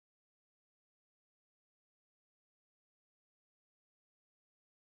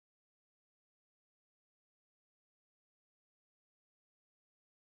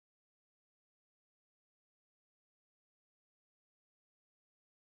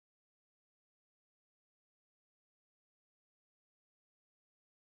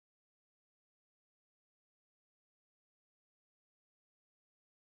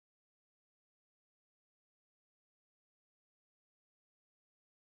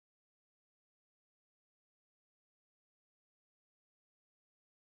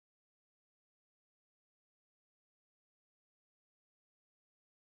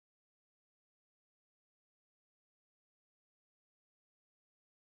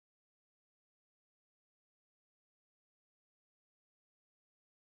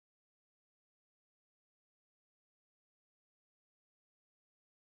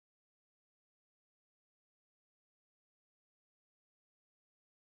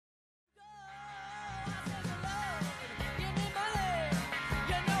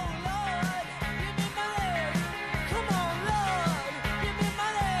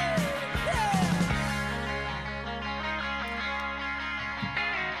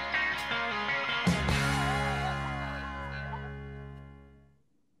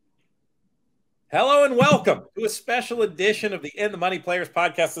Hello and welcome to a special edition of the In the Money Players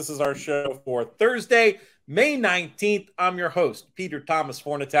podcast. This is our show for Thursday, May 19th. I'm your host, Peter Thomas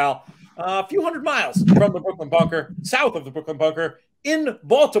Fornatal, a few hundred miles from the Brooklyn Bunker, south of the Brooklyn Bunker, in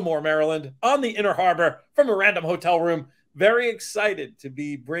Baltimore, Maryland, on the Inner Harbor from a random hotel room. Very excited to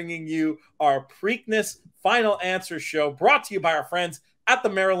be bringing you our Preakness Final Answer show, brought to you by our friends at the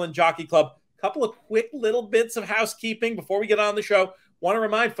Maryland Jockey Club. A couple of quick little bits of housekeeping before we get on the show. Want to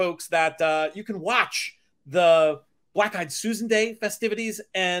remind folks that you can watch the Black Eyed Susan Day festivities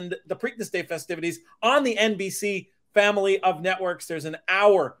and the Preakness Day festivities on the NBC family of networks. There's an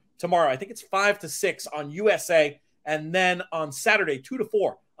hour tomorrow. I think it's 5 to 6 on USA, and then on Saturday, 2 to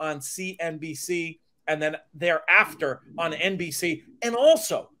 4 on CNBC, and then thereafter on NBC. And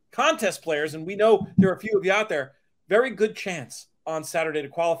also contest players, and we know there are a few of you out there, very good chance on Saturday to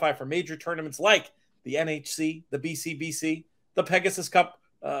qualify for major tournaments like the NHC, the BCBC, the Pegasus Cup,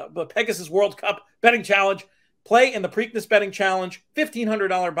 the Pegasus World Cup betting challenge. Play in the Preakness betting challenge,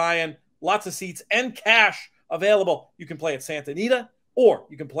 $1,500 buy-in, lots of seats and cash available. You can play at Santa Anita, or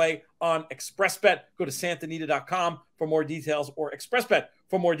you can play on ExpressBet. Go to santanita.com for more details, or ExpressBet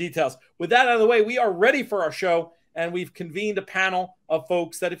for more details. With that out of the way, we are ready for our show, and we've convened a panel of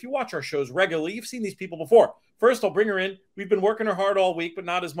folks that, if you watch our shows regularly, you've seen these people before. First, I'll bring her in. We've been working her hard all week, but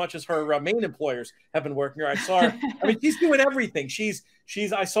not as much as her main employers have been working her. I saw her. I mean, she's doing everything.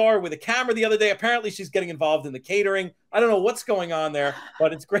 I saw her with a camera the other day. Apparently, she's getting involved in the catering. I don't know what's going on there,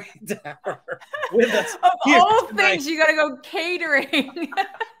 but it's great to have her with us. Of all things, you got to go catering.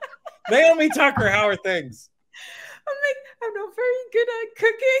 Naomi Tucker, how are things? I'm not very good at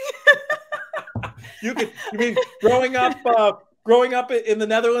cooking. You mean growing up in the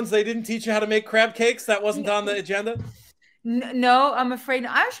Netherlands, they didn't teach you how to make crab cakes? That wasn't on the agenda? No, I'm afraid.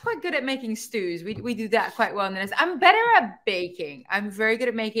 I'm actually quite good at making stews. We do that quite well. I'm better at baking. I'm very good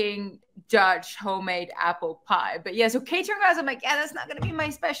at making Dutch homemade apple pie. But yeah, so catering-wise, I'm like, yeah, that's not going to be my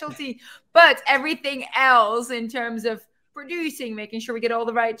specialty. But everything else in terms of producing, making sure we get all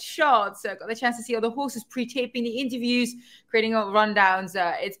the right shots, got the chance to see all the horses, pre-taping the interviews, creating all the rundowns.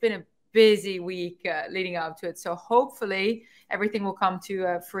 It's been a busy week leading up to it. So hopefully everything will come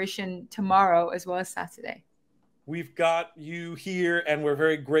to fruition tomorrow as well as Saturday. We've got you here, and we're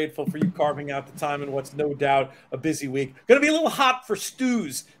very grateful for you carving out the time in what's no doubt a busy week. Going to be a little hot for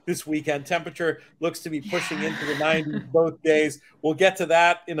stews this weekend. Temperature looks to be pushing into the 90s both days. We'll get to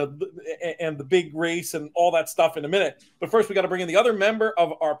that and the big race and all that stuff in a minute. But first, we got to bring in the other member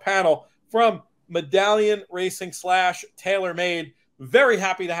of our panel from Medallion Racing / TaylorMade. Very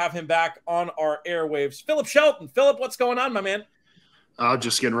happy to have him back on our airwaves. Philip Shelton. Philip, what's going on, my man?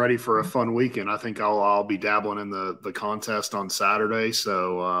 Just getting ready for a fun weekend. I think I'll be dabbling in the contest on Saturday.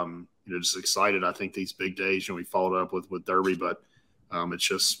 So, just excited. I think these big days, we followed up with Derby, but it's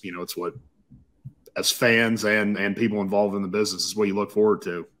just, it's what, as fans and people involved in the business, is what you look forward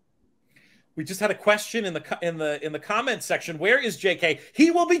to. We just had a question in the comment section. Where is JK?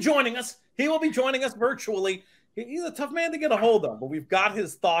 He will be joining us. He will be joining us virtually. He's a tough man to get a hold of, but we've got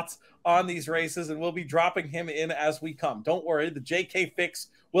his thoughts on these races, and we'll be dropping him in as we come. Don't worry, the JK fix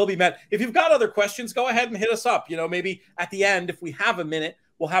will be met. If you've got other questions, go ahead and hit us up. Maybe at the end, if we have a minute,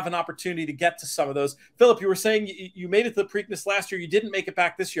 we'll have an opportunity to get to some of those. Philip, you were saying you made it to the Preakness last year. You didn't make it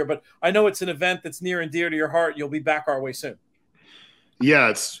back this year, but I know it's an event that's near and dear to your heart. You'll be back our way soon. Yeah,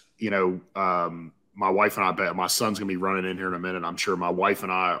 it's, my wife and I, my son's going to be running in here in a minute. I'm sure my wife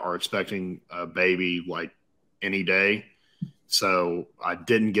and I are expecting a baby like any day. So I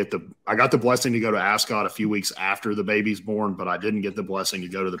got the blessing to go to Ascot a few weeks after the baby's born, but I didn't get the blessing to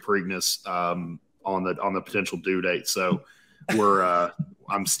go to the Preakness on the potential due date. So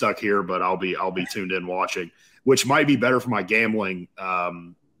I'm stuck here, but I'll be tuned in watching, which might be better for my gambling.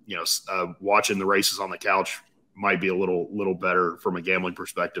 Watching the races on the couch might be a little better from a gambling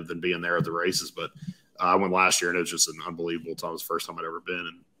perspective than being there at the races. But I went last year, and it was just an unbelievable time. It was the first time I'd ever been,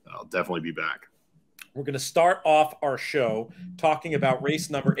 and I'll definitely be back. We're going to start off our show talking about race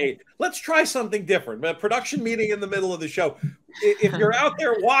number 8. Let's try something different. A production meeting in the middle of the show. If you're out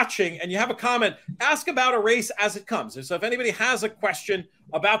there watching and you have a comment, ask about a race as it comes. And so if anybody has a question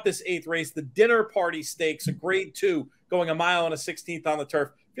about this 8th race, the Dinner Party Stakes, a grade 2, going a mile and a 16th on the turf,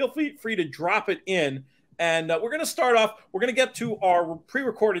 feel free to drop it in. And we're going to start off. We're going to get to our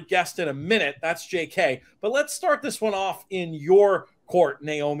pre-recorded guest in a minute. That's JK. But let's start this one off in your court,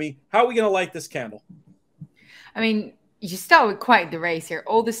 Naomi. How are we going to light this candle? I mean, you start with quite the race here.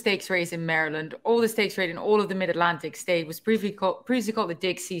 All the stakes race in Maryland, all the stakes race in all of the Mid-Atlantic state was previously called the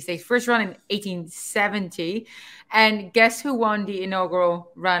Dixie Stakes. First run in 1870. And guess who won the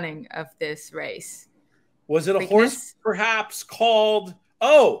inaugural running of this race? Was it a horse perhaps called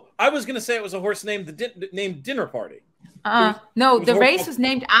Oh, I was going to say it was a horse named Dinner Party. No, the race was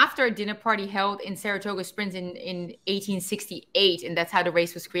named after a dinner party held in Saratoga Springs in 1868, and that's how the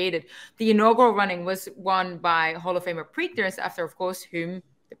race was created. The inaugural running was won by Hall of Famer Preakness, after, of course, whom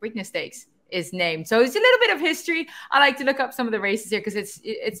the Preakness Stakes is named. So it's a little bit of history. I like to look up some of the races here because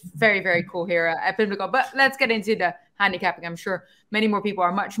it's very, very cool here at Pimlico. But let's get into the handicapping. I'm sure many more people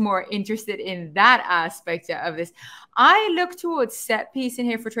are much more interested in that aspect of this. I look towards set piece in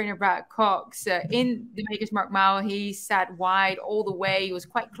here for trainer Brad Cox. In the Maker's Mark Mile, he sat wide all the way. He was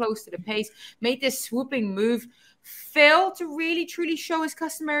quite close to the pace, made this swooping move, failed to really truly show his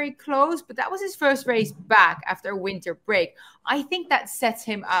customary close, but that was his first race back after a winter break. I think that sets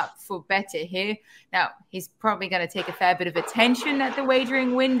him up for better here. Now, he's probably going to take a fair bit of attention at the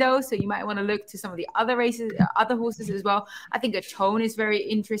wagering window, so you might want to look to some of the other races, other horses as well. I think a tone is very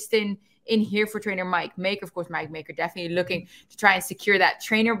interesting in here for trainer Mike Maker. Of course, Mike Maker definitely looking to try and secure that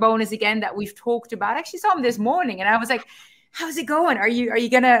trainer bonus again that we've talked about. I actually saw him this morning, and I was like, how's it going? Are you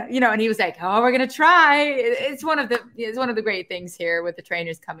gonna, and he was like, oh, we're gonna try. It's one of the great things here with the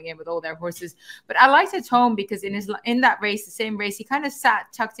trainers coming in with all their horses. But I liked the tone because in that race, the same race, he kind of sat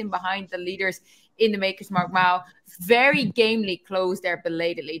tucked in behind the leaders in the Maker's Mark Mile, very gamely closed there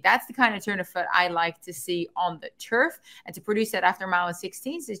belatedly. That's the kind of turn of foot I like to see on the turf, and to produce that after mile and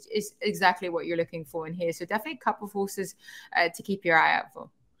 16s is exactly what you're looking for in here. So definitely a couple of horses to keep your eye out for.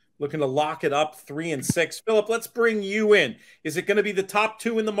 Looking to lock it up 3 and 6. Philip, let's bring you in. Is it going to be the top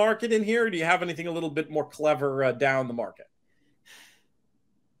 2 in the market in here, or do you have anything a little bit more clever down the market?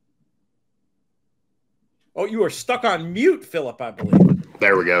 Oh, you are stuck on mute, Philip, I believe.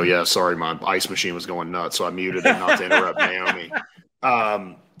 There we go. Yeah, sorry, my ice machine was going nuts, so I muted it not to interrupt Naomi.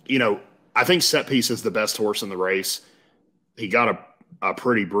 I think Set Piece is the best horse in the race. He got a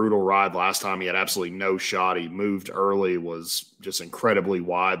pretty brutal ride last time. He had absolutely no shot. He moved early, was just incredibly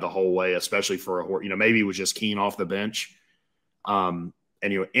wide the whole way, especially for a horse. Maybe he was just keen off the bench. And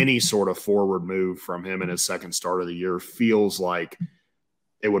any sort of forward move from him in his second start of the year feels like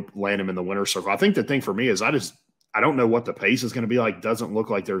it would land him in the winner's circle. I think the thing for me is I don't know what the pace is going to be like. Doesn't look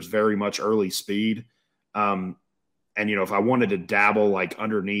like there's very much early speed. And if I wanted to dabble like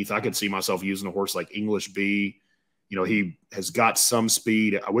underneath, I could see myself using a horse like English B. He has got some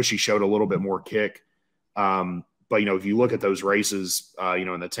speed. I wish he showed a little bit more kick. But if you look at those races,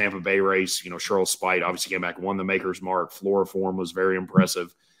 in the Tampa Bay race, Cheryl Spite obviously came back, won the Maker's Mark. Floriform was very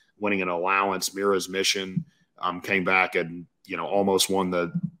impressive, winning an allowance. Mira's Mission came back and, almost won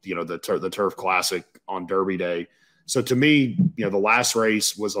the Turf Classic on Derby Day. So to me, the last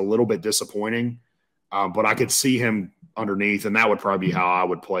race was a little bit disappointing, but I could see him underneath, and that would probably be how I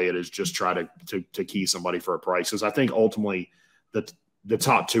would play it, is just try to key somebody for a price, because I think ultimately the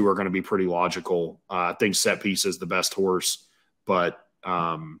top 2 are going to be pretty logical. I think Set Piece is the best horse, but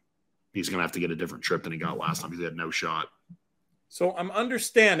he's going to have to get a different trip than he got last time because he had no shot. So I'm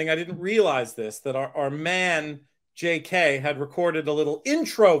understanding, I didn't realize this, that our man JK had recorded a little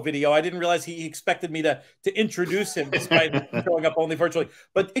intro video. I didn't realize he expected me to introduce him despite showing up only virtually.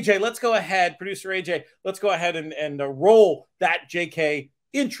 But AJ, let's go ahead, producer AJ, let's go ahead and roll that JK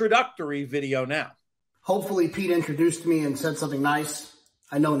introductory video now. Hopefully Pete introduced me and said something nice.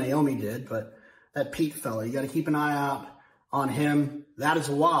 I know Naomi did, but that Pete fella, you got to keep an eye out on him. That is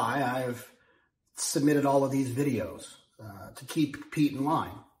why I've submitted all of these videos, to keep Pete in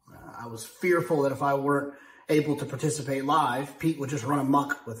line. I was fearful that if I weren't able to participate live, Pete would just run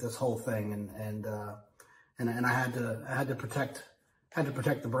amok with this whole thing, and I had to protect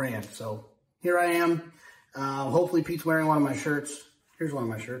the brand. So here I am. Hopefully Pete's wearing one of my shirts. Here's one of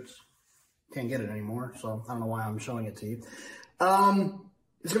my shirts. Can't get it anymore, so I don't know why I'm showing it to you.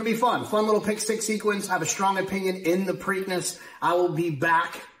 It's going to be fun little pick 6 sequence. I have a strong opinion in the Preakness. I will be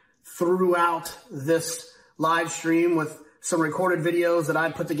back throughout this live stream with some recorded videos that I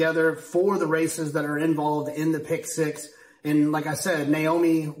put together for the races that are involved in the pick 6. And like I said,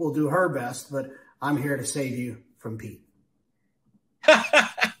 Naomi will do her best, but I'm here to save you from Pete.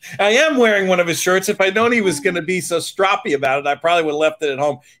 I am wearing one of his shirts. If I'd known he was going to be so stroppy about it, I probably would have left it at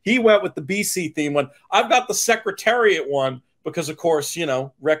home. He went with the BC theme one. I've got the Secretariat one because, of course,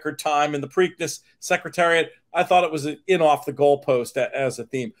 record time in the Preakness Secretariat. I thought it was in off the goalpost as a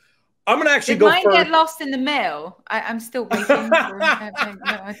theme. I'm going to actually go first. Did mine get lost in the mail? I'm still waiting.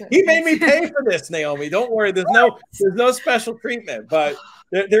 He made me pay for this, Naomi. Don't worry. There's no special treatment. But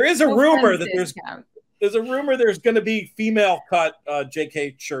there is a rumor that there's going to be female cut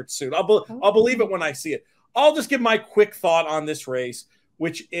JK shirts soon. I'll believe it when I see it. I'll just give my quick thought on this race,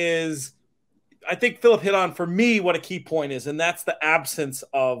 which is, I think Philip hit on for me what a key point is, and that's the absence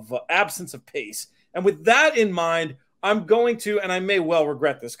of pace. And with that in mind, I'm going to, and I may well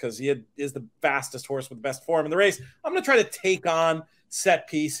regret this because he is the fastest horse with the best form in the race. I'm going to try to take on Set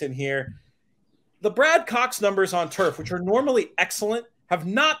Piece in here. The Brad Cox numbers on turf, which are normally excellent, have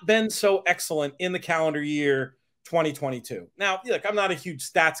not been so excellent in the calendar year 2022. Now, look, I'm not a huge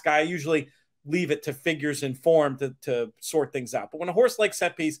stats guy. I usually leave it to figures and form to sort things out. But when a horse like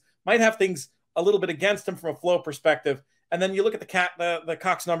Set Piece might have things a little bit against him from a flow perspective, and then you look at the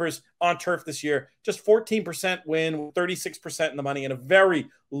Cox numbers on turf this year, just 14% win, 36% in the money, and a very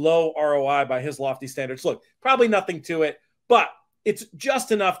low ROI by his lofty standards. Look, probably nothing to it, but it's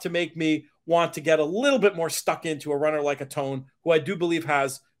just enough to make me want to get a little bit more stuck into a runner like a Tone, who I do believe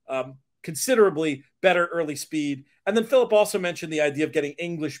has considerably better early speed. And then Philip also mentioned the idea of getting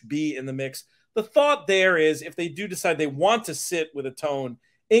English B in the mix. The thought there is if they do decide they want to sit with a Tone,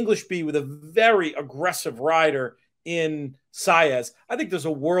 English B with a very aggressive rider in Saez, I think there's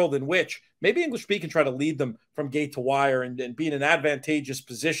a world in which maybe English B can try to lead them from gate to wire and be in an advantageous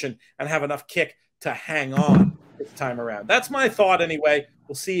position and have enough kick to hang on this time around. That's my thought anyway.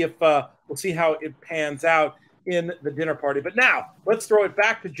 We'll see how it pans out in the dinner party. But now let's throw it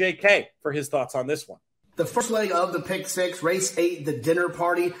back to JK for his thoughts on this one. The first leg of the Pick Six, race 8, the dinner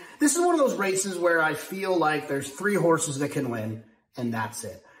party. This is one of those races where I feel like there's 3 horses that can win, and that's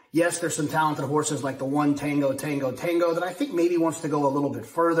it. Yes, there's some talented horses like the one Tango that I think maybe wants to go a little bit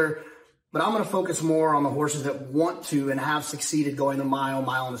further, but I'm going to focus more on the horses that want to and have succeeded going the mile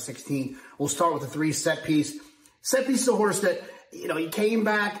and the 16. We'll start with the 3 Set Piece. Set Piece is a horse that, he came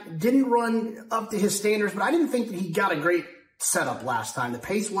back, didn't run up to his standards, but I didn't think that he got a great setup last time. The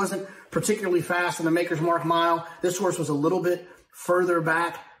pace wasn't particularly fast in the Maker's Mark mile. This horse was a little bit further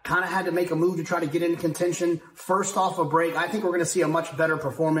back. Kind of had to make a move to try to get into contention first off a break. I think we're going to see a much better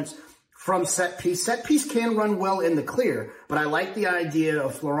performance from Set Piece. Set Piece can run well in the clear, but I like the idea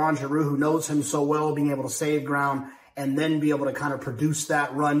of Florent Geroux, who knows him so well, being able to save ground and then be able to kind of produce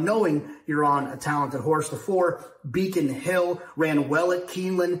that run, knowing you're on a talented horse. The 4, Beacon Hill, ran well at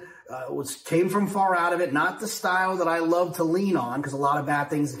Keeneland, came from far out of it. Not the style that I love to lean on because a lot of bad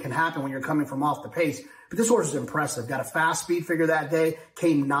things can happen when you're coming from off the pace. But this horse is impressive. Got a fast speed figure that day,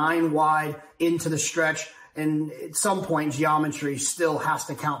 came 9 wide into the stretch, and at some point, geometry still has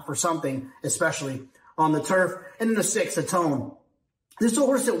to count for something, especially on the turf. And then the 6, a Tone. This is a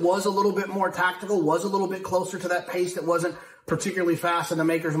horse that was a little bit more tactical, was a little bit closer to that pace that wasn't particularly fast in the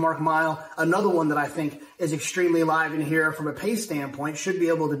Maker's Mark mile. Another one that I think is extremely live in here from a pace standpoint, should be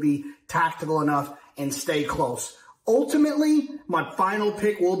able to be tactical enough and stay close. Ultimately, my final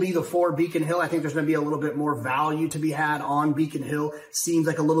pick will be the 4 Beacon Hill. I think there's going to be a little bit more value to be had on Beacon Hill. Seems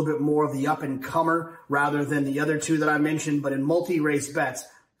like a little bit more of the up-and-comer rather than the other 2 that I mentioned. But in multi-race bets,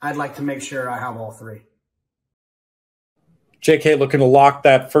 I'd like to make sure I have all 3. JK looking to lock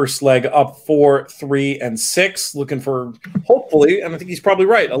that first leg up 4, 3, and 6. Looking for, hopefully, and I think he's probably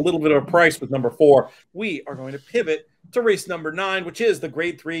right, a little bit of a price with number 4. We are going to pivot to race number 9, which is the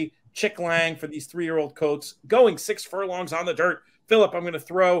Grade 3 Chick Lang for these 3-year-old coats, going 6 furlongs on the dirt. Philip, I'm going to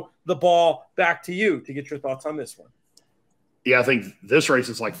throw the ball back to you to get your thoughts on this one. Yeah, I think this race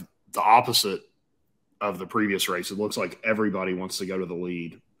is like the opposite of the previous race. It looks like everybody wants to go to the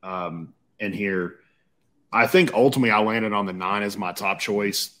lead in here. I think ultimately I landed on the 9 as my top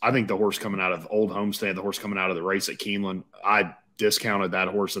choice. I think the horse coming out of Old Homestead, the horse coming out of the race at Keeneland, I discounted that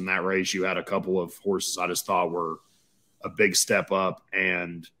horse in that race. You had a couple of horses I just thought were a big step up,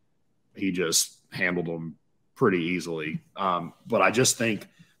 and he just handled them pretty easily. But I just think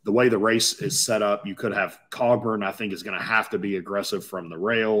the way the race is set up, you could have Cogburn, I think, is going to have to be aggressive from the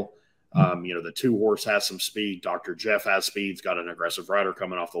rail. The 2 horse has some speed. Dr. Jeff has speed. He's got an aggressive rider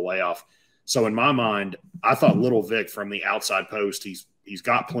coming off the layoff. So in my mind, I thought Little Vic from the outside post, he's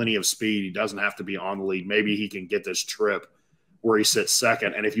got plenty of speed. He doesn't have to be on the lead. Maybe he can get this trip where he sits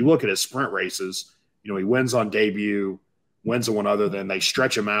second. And if you look at his sprint races, he wins on debut, wins on one other, then they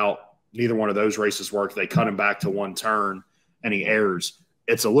stretch him out. Neither one of those races work. They cut him back to 1 turn, and he errs.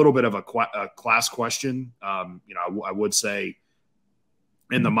 It's a little bit of a class question. I would say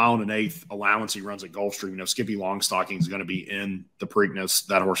in the 1 1/8 allowance he runs at Gulfstream, Skippy Longstocking is going to be in the Preakness.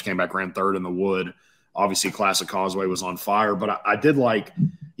 That horse came back, ran 3rd in the Wood. Obviously, Classic Causeway was on fire. But I did like,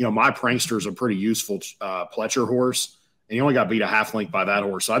 my Prankster is a pretty useful Pletcher horse, and he only got beat a half length by that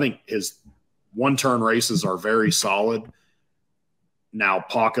horse. So I think his 1-turn races are very solid. Now,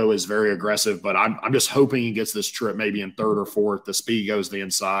 Paco is very aggressive, but I'm just hoping he gets this trip maybe in 3rd or 4th. The speed goes the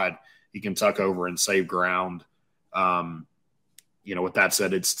inside. He can tuck over and save ground. With that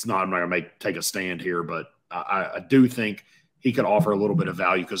said, I'm not going to take a stand here, but I do think he could offer a little bit of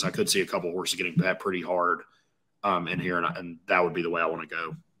value because I could see a couple horses getting bet pretty hard in here, and that would be the way I want to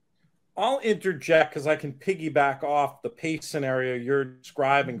go. I'll interject because I can piggyback off the pace scenario you're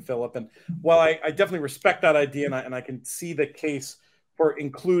describing, Philip. And while I definitely respect that idea and I can see the case for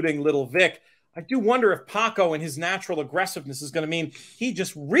including Little Vic, I do wonder if Paco and his natural aggressiveness is going to mean he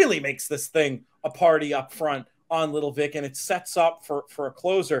just really makes this thing a party up front on Little Vic, and it sets up for a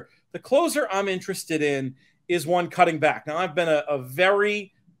closer. The closer I'm interested in is one cutting back. Now, I've been a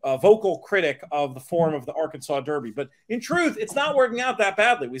very vocal critic of the form of the Arkansas Derby, but in truth, it's not working out that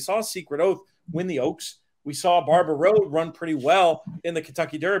badly. We saw Secret Oath win the Oaks. We saw Barber Road run pretty well in the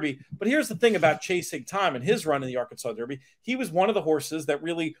Kentucky Derby. But here's the thing about Chasing Time and his run in the Arkansas Derby. He was one of the horses that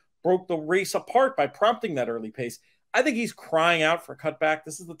really broke the race apart by prompting that early pace. I think he's crying out for a cutback.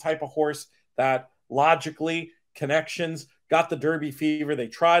 This is the type of horse that logically connections got the Derby fever. They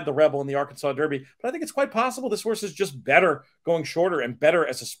tried the Rebel in the Arkansas Derby, but I think it's quite possible this horse is just better going shorter and better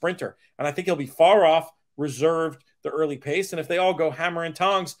as a sprinter. And I think he'll be far off reserved the early pace. And if they all go hammer and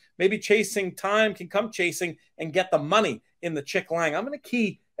tongs, maybe Chasing Time can come chasing and get the money in the Chick Lang. I'm going to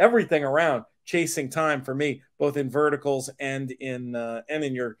key everything around Chasing Time for me, both in verticals and in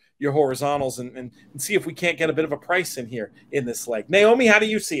your horizontals, and see if we can't get a bit of a price in here in this leg. Naomi, how do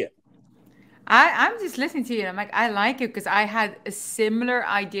you see it? I'm just listening to you and I'm like, I like it because I had a similar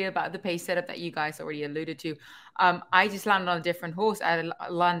idea about the pace setup that you guys already alluded to. I just landed on a different horse. I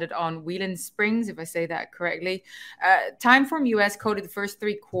landed on Wheeling Springs, if I say that correctly. Timeform US coded the first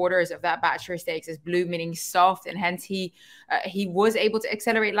 3 quarters of that Bachelor Stakes as blue, meaning soft, and hence he was able to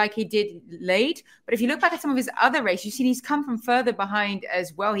accelerate like he did late. But if you look back at some of his other races, you see he's come from further behind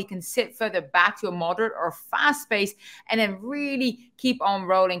as well. He can sit further back to a moderate or fast pace and then really keep on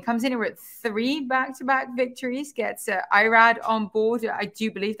rolling. Comes in here with 3 back-to-back victories, gets Irad on board. I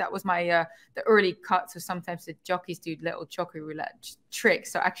do believe that was my the early cut, so sometimes the jockeys do little jockey roulette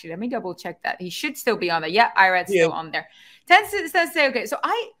tricks. So actually, let me double check that. He should still be on there. Yeah, Irad's still on there. Tends to say, okay, so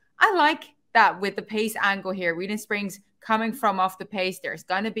I like that with the pace angle here. Wheeling Springs coming from off the pace. There's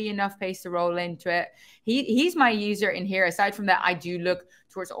going to be enough pace to roll into it. He's my user in here. Aside from that, I do look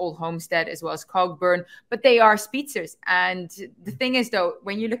towards Old Homestead as well as Cogburn, but they are speedsters. And the thing is, though,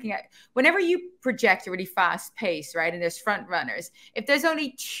 when you're looking at, whenever you project a really fast pace, right, and there's front runners, if there's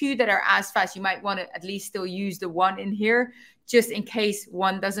only 2 that are as fast, you might want to at least still use the one in here, just in case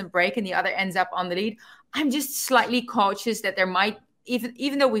one doesn't break and the other ends up on the lead. I'm just slightly cautious that there might,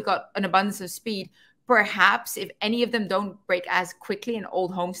 even though we've got an abundance of speed, perhaps if any of them don't break as quickly and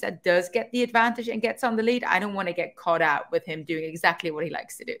Old Homestead does get the advantage and gets on the lead, I don't want to get caught out with him doing exactly what he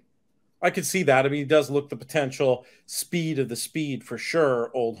likes to do. I could see that. I mean, he does look the potential speed of the speed for sure.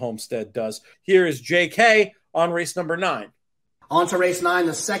 Old Homestead does. Here is JK on race number 9. On to race 9,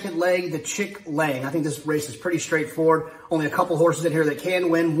 the second leg, the Chick Lang. I think this race is pretty straightforward. Only a couple horses in here that can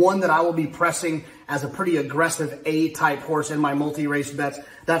win. One that I will be pressing as a pretty aggressive A-type horse in my multi-race bets.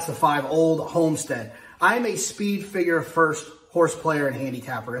 That's the 5, Old Homestead. I'm a speed figure first horse player and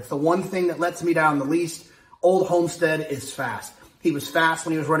handicapper. It's the one thing that lets me down the least. Old Homestead is fast. He was fast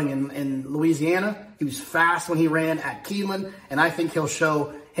when he was running in Louisiana. He was fast when he ran at Keeneland. And I think he'll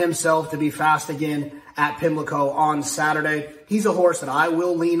show himself to be fast again at Pimlico on Saturday. He's a horse that I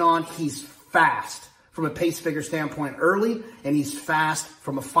will lean on. He's fast from a pace figure standpoint early, and he's fast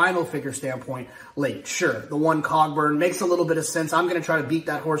from a final figure standpoint late. Sure, the one Cogburn makes a little bit of sense. I'm going to try to beat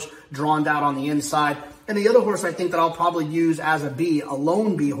that horse drawn down on the inside. And the other horse I think that I'll probably use as a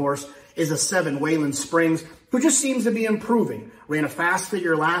lone B horse, is a 7, Wheeling Springs, who just seems to be improving. Ran a fast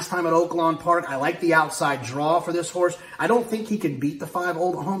figure last time at Oaklawn Park. I like the outside draw for this horse. I don't think he can beat the 5,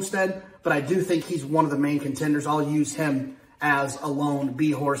 Old Homestead, but I do think he's one of the main contenders. I'll use him as a lone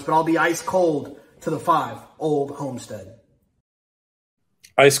B horse, but I'll be ice cold to the 5, Old Homestead.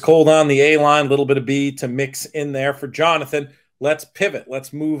 Ice cold on the A line, a little bit of B to mix in there for Jonathan. Let's pivot.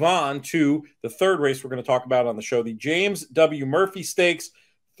 Let's move on to the third race we're going to talk about on the show, the James W. Murphy Stakes.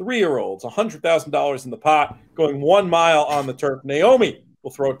 3-year-olds, $100,000 in the pot, going 1 mile on the turf. Naomi,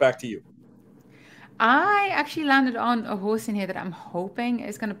 we'll throw it back to you. I actually landed on a horse in here that I'm hoping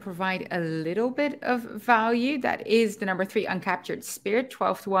is going to provide a little bit of value. That is the number 3, Uncaptured Spirit,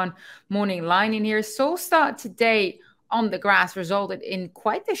 12-1 morning line in here. Sole start today on the grass resulted in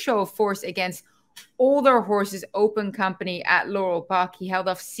quite the show of force against older horses, Open Company at Laurel Park. He held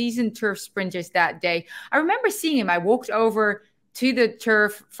off seasoned turf sprinters that day. I remember seeing him. I walked over to the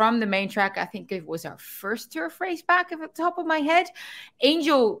turf from the main track. I think it was our first turf race back at the top of my head.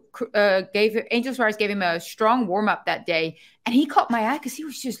 Angel Suarez gave him a strong warm-up that day, and he caught my eye because he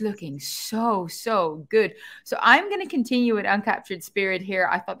was just looking so good. So I'm going to continue with Uncaptured Spirit here.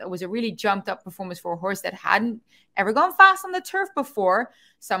 I thought that was a really jumped-up performance for a horse that hadn't ever gone fast on the turf before.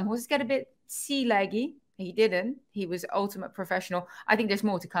 Some horses get a bit sea leggy. He didn't. He was ultimate professional. I think there's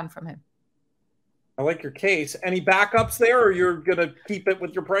more to come from him. I like your case. Any backups there, or you're going to keep it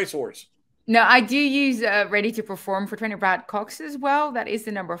with your price horse? No, I do use Ready to Perform for trainer Brad Cox as well. That is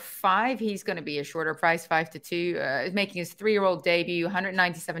the number 5. He's going to be a shorter price, 5-2. Making his 3-year-old debut,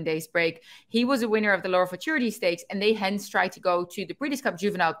 197 days break. He was a winner of the Laurel Futurity Stakes, and they hence tried to go to the Breeders' Cup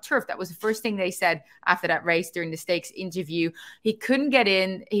Juvenile Turf. That was the first thing they said after that race during the stakes interview. He couldn't get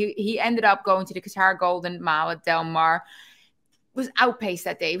in. He ended up going to the Qatar Golden Mile at Del Mar. Was outpaced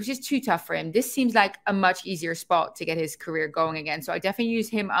that day. It was just too tough for him. This seems like a much easier spot to get his career going again. So I definitely use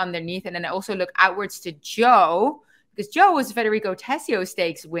him underneath. And then I also look outwards to Joe, because Joe was Federico Tessio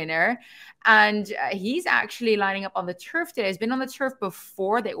Stakes winner. And he's actually lining up on the turf today. He's been on the turf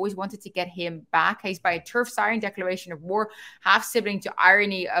before. They always wanted to get him back. He's by a turf siren declaration of war, half sibling to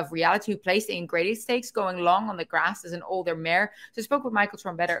Irony of Reality, who placed in Graded Stakes, going long on the grass as an older mare. So I spoke with Michael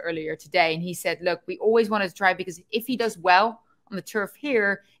Trombetta earlier today, and he said, look, we always wanted to try, because if he does well on the turf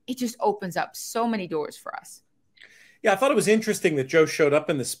here, it just opens up so many doors for us. Yeah, I thought it was interesting that Joe showed up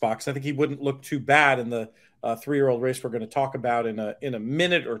in this box. I think he wouldn't look too bad in the 3-year-old race we're going to talk about in a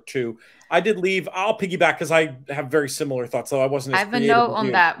minute or two. I'll piggyback because I have very similar thoughts, though I wasn't. I have a note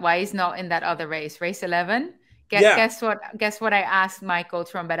on that. Why he's not in that other race 11. Guess what I asked Michael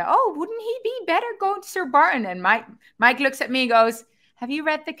Trombetta? Oh, wouldn't he be better going to Sir Barton? And Mike looks at me and goes, have you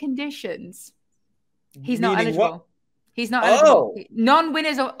read the conditions? He's not eligible. What? He's not eligible.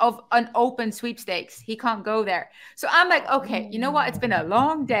 Non-winners of an open sweepstakes. He can't go there. So I'm like, okay, you know what? It's been a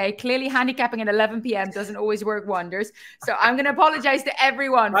long day. Clearly handicapping at 11 p.m. doesn't always work wonders. So I'm going to apologize to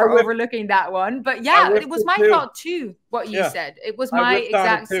everyone for overlooking that one. But yeah, it was my thought too, what you said. It was my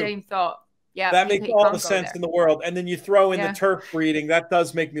exact same thought. Yeah, that makes all the sense in the world. And then you throw in the turf breeding. That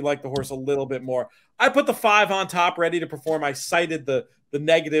does make me like the horse a little bit more. I put the 5 on top, Ready to Perform. I cited the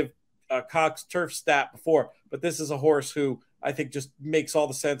negative Cox turf stat before, but this is a horse who I think just makes all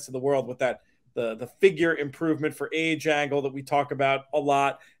the sense in the world with that the figure improvement for age angle that we talk about a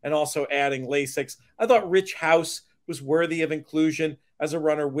lot, and also adding Lasix. I thought Rich House was worthy of inclusion as a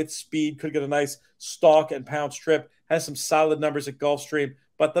runner with speed, could get a nice stalk and pounce trip, has some solid numbers at Gulfstream.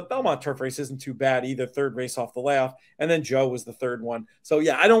 But the Belmont turf race isn't too bad either. 3rd race off the layoff. And then Joe was the 3rd one. So,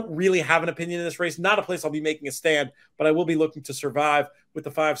 yeah, I don't really have an opinion in this race. Not a place I'll be making a stand, but I will be looking to survive with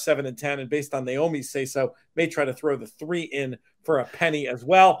the 5, 7, and 10. And based on Naomi's say-so, may try to throw the 3 in for a penny as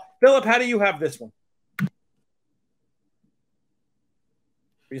well. Philip, how do you have this one? Are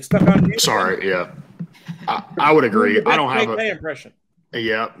you stuck on mute? Sorry, yeah. I would agree. I don't have an impression.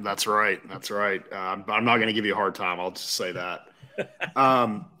 Yeah, that's right. That's right. I'm not going to give you a hard time. I'll just say that.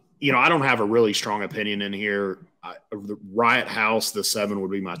 I don't have a really strong opinion in here. The Riot House, the 7 would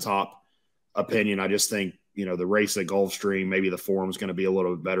be my top opinion. I just think, the race at Gulfstream, maybe the form's going to be a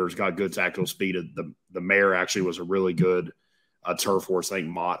little bit better. It's got good tactical speed. The mare actually was a really good turf horse. I think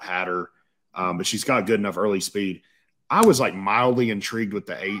Mott had her, but she's got good enough early speed. I was like mildly intrigued with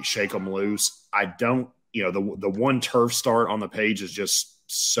the 8 Shake 'em Loose. I don't, the one turf start on the page is just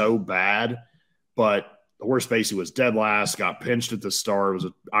so bad, but the horse basically was dead last, got pinched at the start.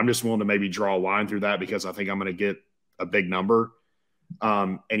 I'm just willing to maybe draw a line through that because I think I'm going to get a big number.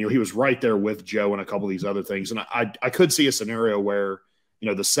 And he was right there with Joe and a couple of these other things. And I could see a scenario where,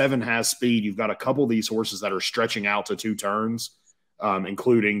 the 7 has speed. You've got a couple of these horses that are stretching out to 2 turns,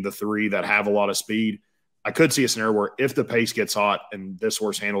 including the 3 that have a lot of speed. I could see a scenario where if the pace gets hot and this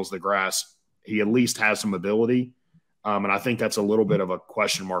horse handles the grass, he at least has some ability. And I think that's a little bit of a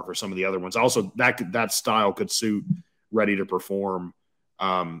question mark for some of the other ones. Also, that style could suit Ready to Perform.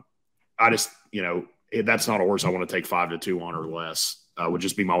 I just, that's not a horse I want to take 5-2 on or less. Would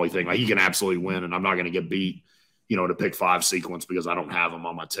just be my only thing. Like, he can absolutely win, and I'm not going to get beat, to pick 5 sequence because I don't have him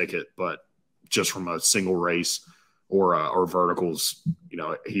on my ticket. But just from a single race or verticals,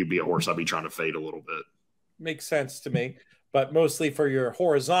 he'd be a horse I'd be trying to fade a little bit. Makes sense to me. But mostly for your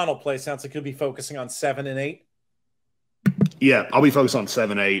horizontal play, sounds like you'll be focusing on 7 and 8. Yeah, I'll be focused on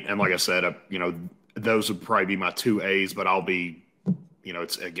 7, 8. And like I said, those would probably be my 2 A's, but I'll be,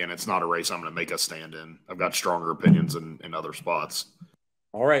 it's not a race I'm going to make a stand in. I've got stronger opinions in other spots.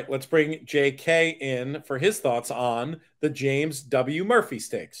 All right, let's bring JK in for his thoughts on the James W. Murphy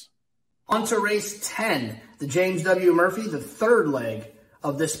Stakes. On to race 10, the James W. Murphy, the 3rd leg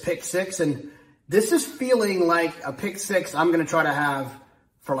of this pick 6. And this is feeling like a pick 6 I'm going to try to have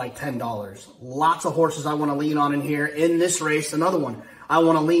for like $10. Lots of horses I want to lean on in here. In this race, another one I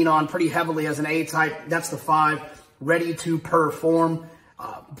want to lean on pretty heavily as an A-type. That's the 5, Ready to Perform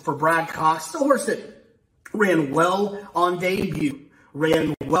for Brad Cox. It's a horse that ran well on debut,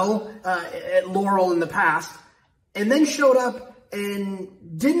 ran well at Laurel in the past, and then showed up and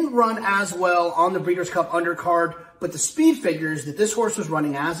didn't run as well on the Breeders' Cup undercard. But the speed figures that this horse was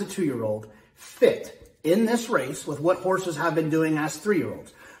running as a 2-year-old fit in this race with what horses have been doing as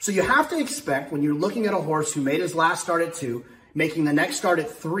 3-year-olds. So you have to expect when you're looking at a horse who made his last start at 2, making the next start at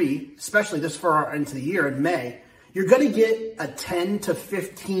 3, especially this far into the year in May, you're going to get a 10 to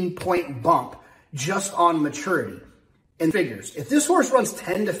 15 point bump just on maturity and figures. If this horse runs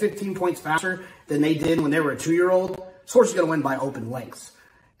 10 to 15 points faster than they did when they were a 2-year-old, this horse is going to win by open lengths.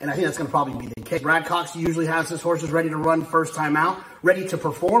 And I think that's going to probably be the case. Brad Cox usually has his horses ready to run first time out, ready to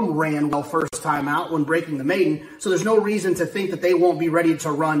perform, ran well first time out when breaking the maiden. So there's no reason to think that they won't be ready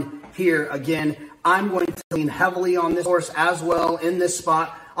to run here again. I'm going to lean heavily on this horse as well in this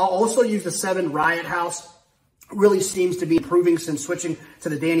spot. I'll also use the 7 Riot House. Really seems to be improving since switching to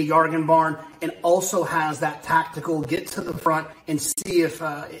the Danny Yargin barn, and also has that tactical get to the front and see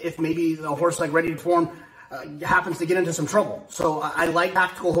if maybe a horse like Ready to Perform happens to get into some trouble. So I like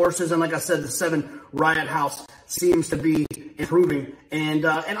tactical horses, and like I said, the 7 Riot House seems to be improving. And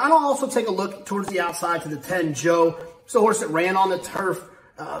I'll also take a look towards the outside to the 10 Joe. It's a horse that ran on the turf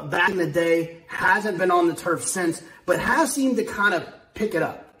back in the day, hasn't been on the turf since, but has seemed to kind of pick it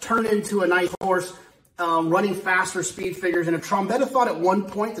up, turn into a nice horse. Running faster speed figures. And if Trombetta thought at one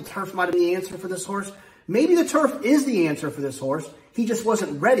point the turf might have been the answer for this horse, maybe the turf is the answer for this horse. He just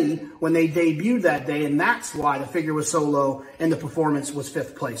wasn't ready when they debuted that day, and that's why the figure was so low and the performance was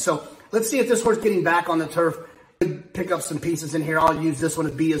 5th place. So let's see if this horse getting back on the turf could pick up some pieces in here. I'll use this one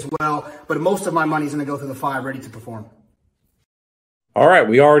as B as well, but most of my money is going to go through the 5 Ready to Perform. All right,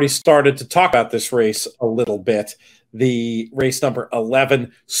 we already started to talk about this race a little bit. The race number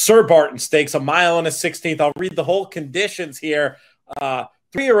 11, Sir Barton Stakes, 1 mile and a 16th. I'll read the whole conditions here.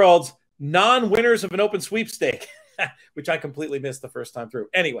 3-year-olds, non-winners of an open sweepstake, which I completely missed the first time through.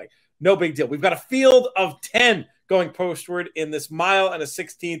 Anyway, no big deal. We've got a field of 10 going postward in this 1 mile and a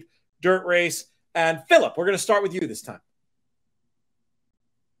 16th dirt race. And Philip, we're going to start with you this time.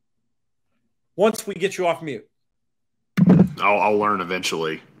 Once we get you off mute. I'll learn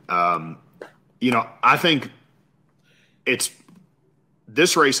eventually. I think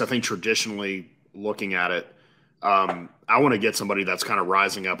this race, I think traditionally looking at it, I want to get somebody that's kind of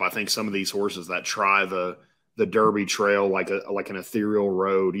rising up. I think some of these horses that try the Derby trail, like an Ethereal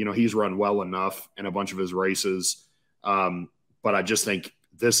Road, he's run well enough in a bunch of his races. But I just think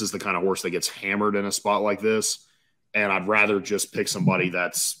this is the kind of horse that gets hammered in a spot like this. And I'd rather just pick somebody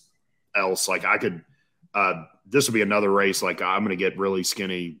that's else. Like I could, this would be another race. Like I'm going to get really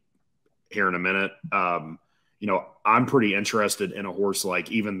skinny here in a minute. I'm pretty interested in a horse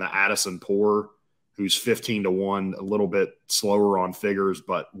like even the Addison Poor, who's 15-1, a little bit slower on figures,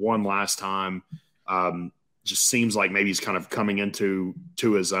 but won last time. Just seems like maybe he's kind of coming into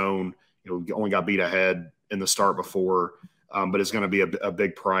his own. Only got beat ahead in the start before, but it's going to be a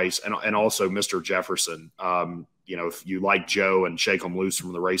big price. And also Mr. Jefferson. If you like Joe and Shake 'em Loose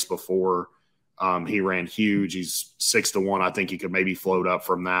from the race before, he ran huge. He's 6-1. I think he could maybe float up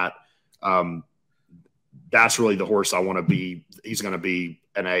from that. That's really the horse I want to be. He's going to be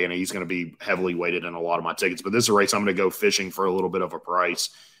an A, and he's going to be heavily weighted in a lot of my tickets. But this is a race I'm going to go fishing for a little bit of a price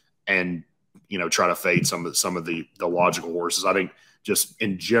and, try to fade some of the logical horses. I think just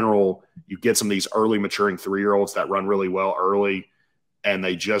in general, you get some of these early maturing 3-year-olds that run really well early and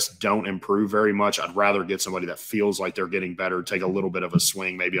they just don't improve very much. I'd rather get somebody that feels like they're getting better, take a little bit of a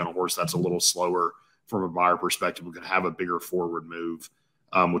swing, maybe on a horse that's a little slower from a buyer perspective, who could have a bigger forward move.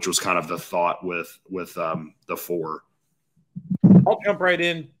 Which was kind of the thought with the 4. I'll jump right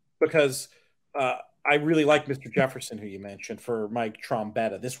in because I really like Mr. Jefferson, who you mentioned, for Mike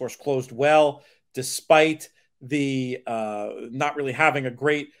Trombetta. This horse closed well despite the not really having a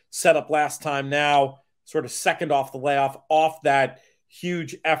great setup last time. Now sort of second off the layoff, off that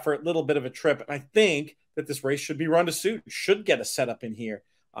huge effort, little bit of a trip. And I think that this race should be run to suit, should get a setup in here.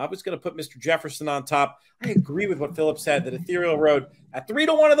 I was going to put Mr. Jefferson on top. I agree with what Philip said, that Ethereal Road at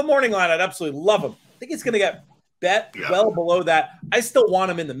 3-1 in the morning line, I'd absolutely love him. I think he's going to get bet well below that. I still want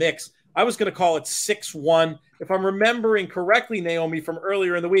him in the mix. I was going to call it 6-1. If I'm remembering correctly, Naomi, from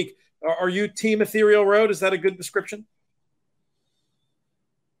earlier in the week, are you team Ethereal Road? Is that a good description?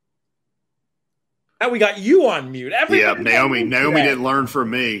 Now we got you on mute. Naomi didn't learn from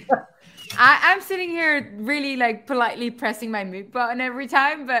me. I'm sitting here really politely pressing my mute button every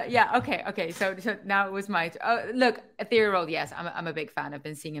time, but yeah, okay. So now it was my look. Ethereal Road, yes, I'm a big fan. I've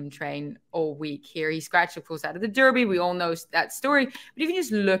been seeing him train all week here. He scratched, of course, out of the Derby. We all know that story. But even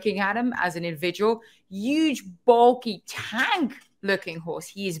just looking at him as an individual, huge, bulky, tank-looking horse.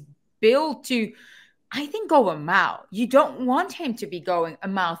 He is built to, I think, go a mile. You don't want him to be going a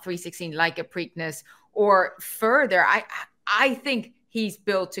mile 3:16 like a Preakness or further. I think he's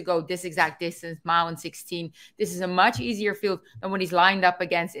built to go this exact distance, mile and 16. This is a much easier field than what he's lined up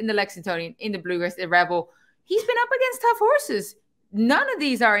against in the Lexingtonian, in the Bluegrass, the Rebel. He's been up against tough horses. None of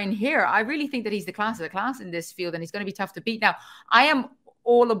these are in here. I really think that he's the class of the class in this field, and he's going to be tough to beat. Now, I am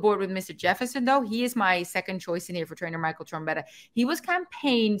all aboard with Mr. Jefferson, though. He is my second choice in here for trainer Michael Trombetta. He was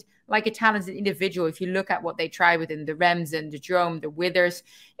campaigned like a talented individual. If you look at what they tried with him, the Remsen, the Jerome, the Withers,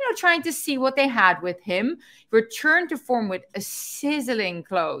 trying to see what they had with him. Returned to form with a sizzling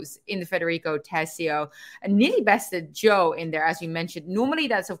close in the Federico Tessio, and nearly bested Joe in there, as you mentioned. Normally,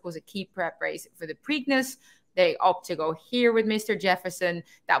 that's, of course, a key prep race for the Preakness. They opt to go here with Mr. Jefferson.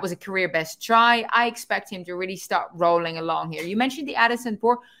 That was a career best try. I expect him to really start rolling along here. You mentioned the Addison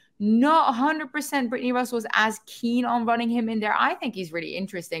Poor. Not 100% Brittany Russell was as keen on running him in there. I think he's really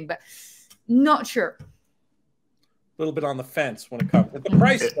interesting, but not sure. A little bit on the fence when it comes. At the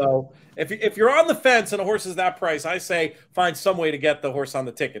price, though, if you're on the fence and a horse is that price, I say find some way to get the horse on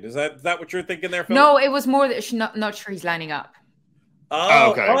the ticket. Is that what you're thinking there, Phil? No, it was more that not sure he's lining up.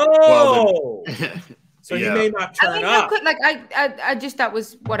 Oh, okay. Well, then, so he may not turn up. I just that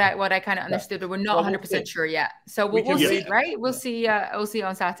was what I kind of understood, but we're not 100% sure yet. So we'll see, right? We'll see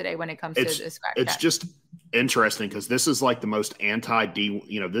on Saturday when it comes to the scratch. It's just interesting because this is like the most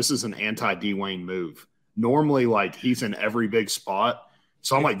this is an anti-Dwayne move. Normally, like, he's in every big spot.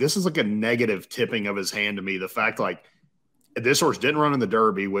 So I'm like, this is like a negative tipping of his hand to me. The fact, like, this horse didn't run in the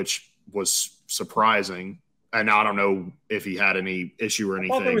Derby, which was surprising. And I don't know if he had any issue or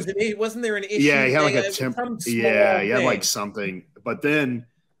anything. Wasn't there an issue? Yeah, he had like he had like something. But then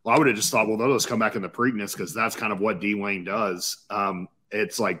I would have just thought, well, they'll just come back in the Preakness because that's kind of what Dwayne does.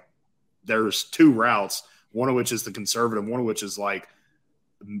 It's like there's two routes, one of which is the conservative, one of which is like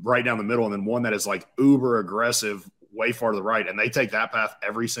right down the middle, and then one that is like uber aggressive, way far to the right, and they take that path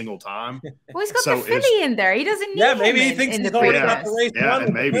every single time. Well, he's got the filly in there. He doesn't need. Yeah, maybe he thinks he's already got the race. Yeah,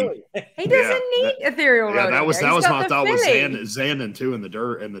 and maybe he doesn't need Ethereal Road. That was my thought with Zandon too in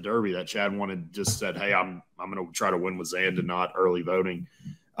the Derby that Chad wanted. Just said, hey, I'm going to try to win with Zandon, not early voting.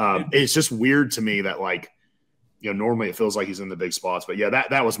 It's just weird to me that, like, normally it feels like he's in the big spots, but yeah,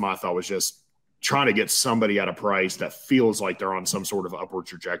 that was my thought, was just trying to get somebody at a price that feels like they're on some sort of upward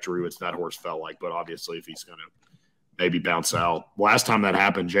trajectory, which that horse felt like. But obviously, if he's going to maybe bounce out. Last time that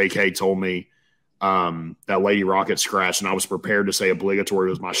happened, JK told me that Lady Rocket scratched, and I was prepared to say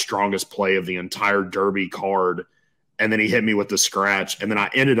Obligatory was my strongest play of the entire Derby card. And then he hit me with the scratch. And then I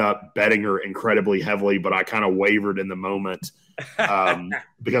ended up betting her incredibly heavily, but I kind of wavered in the moment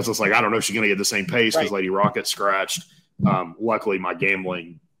because it's like, I don't know if she's going to get the same pace because Lady Rocket scratched. Luckily, my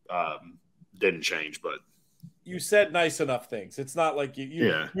gambling didn't change, but you said nice enough things. It's not like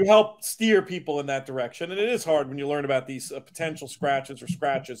you help steer people in that direction. And it is hard when you learn about these potential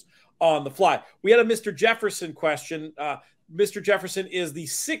scratches on the fly. We had a Mr. Jefferson question. Mr. Jefferson is the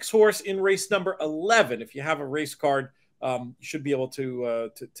 6 horse in race number 11. If you have a race card, you should be able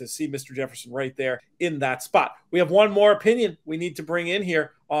to see Mr. Jefferson right there in that spot. We have one more opinion we need to bring in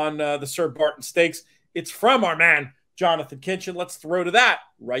here on the Sir Barton Stakes. It's from our man, Jonathan Kinchin. Let's throw to that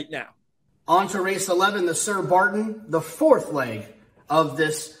right now. On to race 11, the Sir Barton, the 4th leg of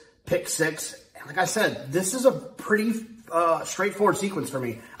this pick 6. Like I said, this is a pretty straightforward sequence for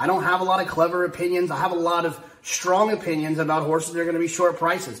me. I don't have a lot of clever opinions. I have a lot of strong opinions about horses that are going to be short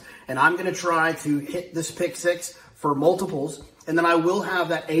prices. And I'm going to try to hit this pick 6 for multiples. And then I will have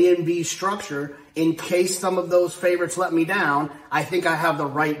that A and B structure in case some of those favorites let me down. I think I have the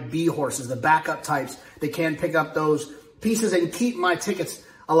right B horses, the backup types that can pick up those pieces and keep my tickets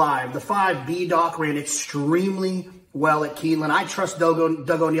alive. The 5 B Doc ran extremely well at Keeneland. I trust Doug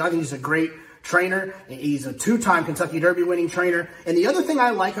O'Neill. I think he's a great trainer. He's a 2-time Kentucky Derby winning trainer. And the other thing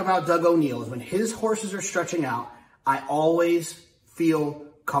I like about Doug O'Neill is when his horses are stretching out, I always feel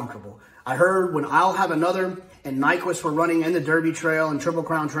comfortable. I heard when I'll Have Another and Nyquist were running in the Derby Trail and Triple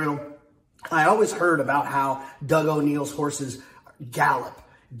Crown Trail, I always heard about how Doug O'Neill's horses gallop.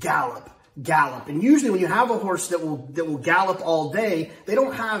 And usually when you have a horse that will gallop all day, they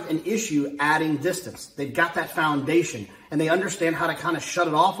don't have an issue adding distance. They've got that foundation, and they understand how to kind of shut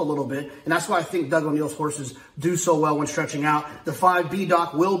it off a little bit. And that's why I think Doug O'Neill's horses do so well when stretching out. The 5 B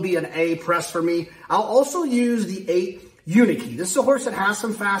Doc will be an A press for me. I'll also use the 8 Unikey. This is a horse that has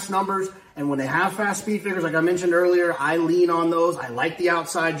some fast numbers, and when they have fast speed figures, like I mentioned earlier, I lean on those. I like the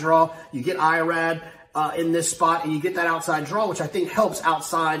outside draw. You get IRAD in this spot, and you get that outside draw, which I think helps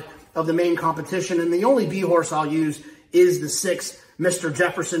outside of the main competition. And the only B horse I'll use is the 6, Mr.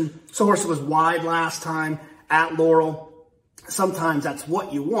 Jefferson. This horse was wide last time at Laurel. Sometimes that's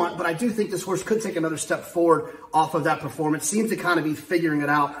what you want, but I do think this horse could take another step forward off of that performance. Seems to kind of be figuring it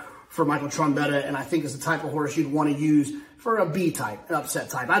out for Michael Trombetta, and I think it's the type of horse you'd want to use for a B type, an upset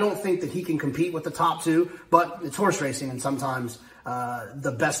type. I don't think that he can compete with the top two, but it's horse racing, and sometimes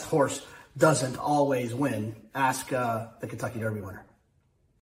the best horse doesn't always win. Ask the Kentucky Derby winner.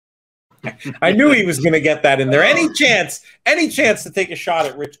 I knew he was going to get that in there. Any chance to take a shot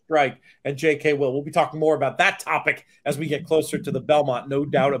at Rich Strike and J.K. Will. We'll be talking more about that topic as we get closer to the Belmont, no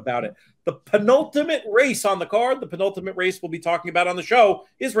doubt about it. The penultimate race on the card, the penultimate race we'll be talking about on the show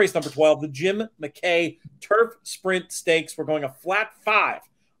is race number 12, the Jim McKay Turf Sprint Stakes. We're going a flat 5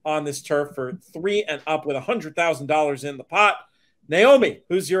 on this turf for 3 and up with $100,000 in the pot. Naomi,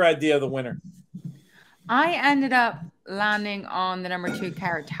 who's your idea of the winner? I ended up landing on the number 2,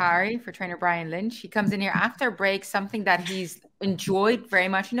 Karatari, for trainer Brian Lynch. He comes in here after a break, something that he's enjoyed very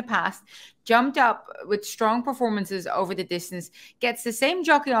much in the past, jumped up with strong performances over the distance, gets the same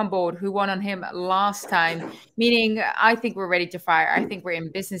jockey on board who won on him last time, meaning I think we're ready to fire. I think we're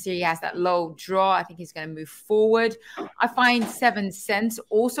in business here. He has that low draw. I think he's going to move forward. I find 7 Cents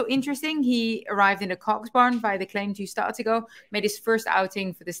also interesting. He arrived in the Cox Barn via the claim 2 starts ago, made his first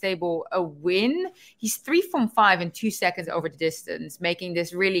outing for the stable a win. He's 3 from 5 in 2 seconds over the distance, making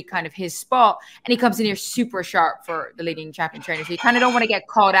this really kind of his spot. And he comes in here super sharp for the leading champion trainer. So you kind of don't want to get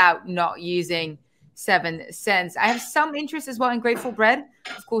caught out not using 7 Cents. I have some interest as well in Grateful Bread.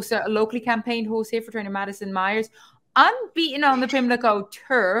 Of course, a locally campaigned horse here for trainer Madison Myers. Unbeaten on the Pimlico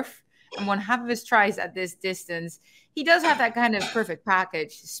turf and won half of his tries at this distance. He does have that kind of perfect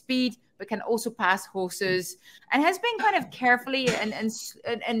package. Speed, but can also pass horses and has been kind of carefully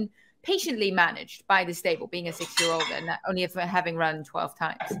and patiently managed by the stable, being a 6-year-old and only having run 12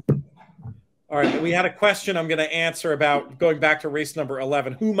 times. All right, we had a question I'm going to answer about going back to race number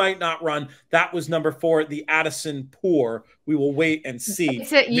 11. Who might not run? That was number 4, the Addison Poor. We will wait and see.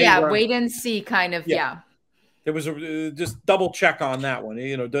 Wait and see kind of, yeah. There was just double check on that one.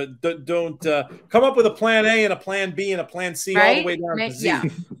 You know, don't come up with a plan A and a plan B and a plan C all the way down to Z.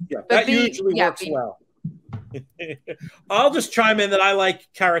 Yeah, that usually works well. I'll just chime in that I like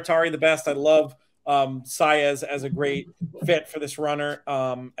Karatari the best. I love Saez as a great fit for this runner,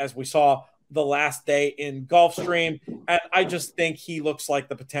 as we saw the last day in Gulfstream. And I just think he looks like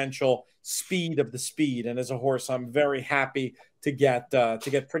the potential speed of the speed. And as a horse, I'm very happy to get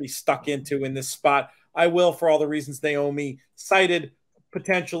pretty stuck into in this spot. I will, for all the reasons Naomi cited,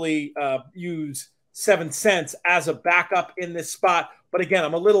 potentially use 7 Cents as a backup in this spot. But again,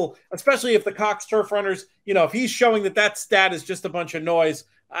 I'm a little, especially if the Cox Turf runners, you know, if he's showing that stat is just a bunch of noise,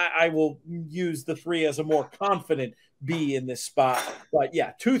 I will use the 3 as a more confident B in this spot. But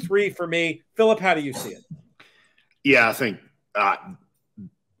yeah, 2-3 for me. Philip, how do you see it? Yeah, I think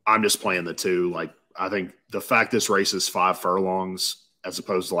I'm just playing the 2. Like, I think the fact this race is 5 furlongs as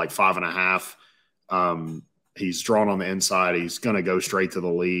opposed to like 5.5, he's drawn on the inside. He's going to go straight to the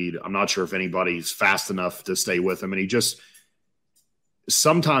lead. I'm not sure if anybody's fast enough to stay with him. And he just –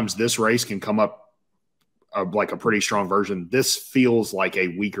 sometimes this race can come up like a pretty strong version. This feels like a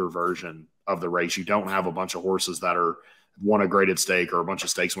weaker version of the race. You don't have a bunch of horses that are won a graded stake or a bunch of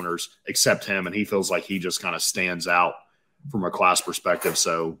stakes winners except him, and he feels like he just kind of stands out from a class perspective.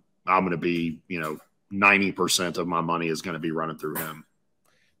 So I'm going to be, 90% of my money is going to be running through him.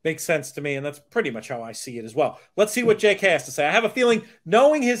 Makes sense to me, and that's pretty much how I see it as well. Let's see what JK has to say. I have a feeling,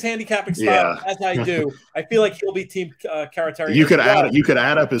 knowing his handicapping style as I do, I feel like he'll be Team Karatari. You could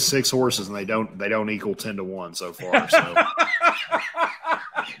add up his 6 horses, and they don't equal 10-1 so far. So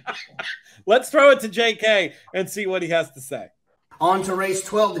let's throw it to JK and see what he has to say. On to race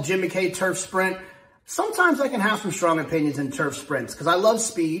 12, the Jim McKay Turf Sprint. Sometimes I can have some strong opinions in turf sprints because I love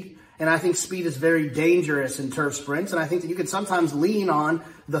speed. And I think speed is very dangerous in turf sprints. And I think that you can sometimes lean on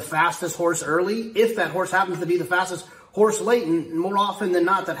the fastest horse early if that horse happens to be the fastest horse late. And more often than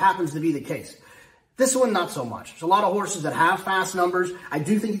not, that happens to be the case. This one, not so much. There's a lot of horses that have fast numbers. I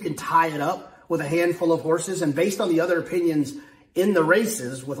do think you can tie it up with a handful of horses. And based on the other opinions in the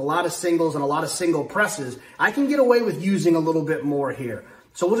races, with a lot of singles and a lot of single presses, I can get away with using a little bit more here.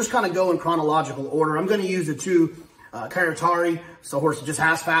 So we'll just kind of go in chronological order. I'm going to use the 2 Karatari, so horse that just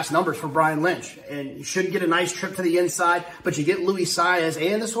has fast numbers for Brian Lynch. And you should get a nice trip to the inside, but you get Luis Saez,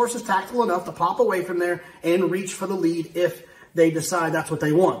 and this horse is tactical enough to pop away from there and reach for the lead if they decide that's what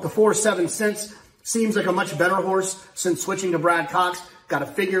they want. The 4 7 Cents seems like a much better horse since switching to Brad Cox. Got a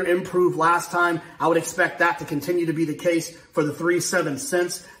figure improved last time. I would expect that to continue to be the case for the 3 7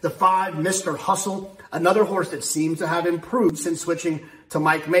 Cents. The 5 Mr. Hustle, another horse that seems to have improved since switching to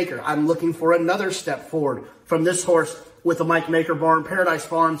Mike Maker. I'm looking for another step forward from this horse with the Mike Maker barn. Paradise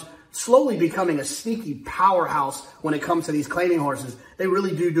Farms slowly becoming a sneaky powerhouse when it comes to these claiming horses. They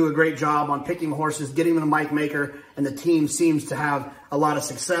really do a great job on picking horses, getting them to Mike Maker, and the team seems to have a lot of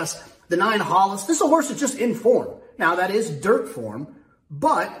success. The 9 Hollis, this is a horse that's just in form. Now, that is dirt form,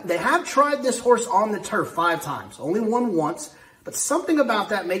 but they have tried this horse on the turf 5 times. Only won once, but something about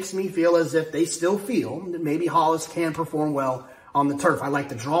that makes me feel as if they still feel that maybe Hollis can perform well on the turf. I like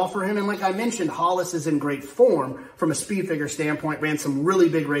the draw for him, and like I mentioned, Hollis is in great form from a speed figure standpoint, ran some really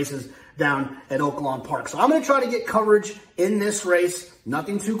big races down at Oaklawn Park. So I'm going to try to get coverage in this race,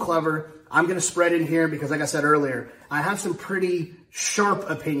 nothing too clever. I'm going to spread in here because, like I said earlier, I have some pretty sharp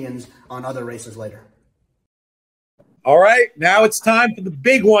opinions on other races later. All right, now it's time for the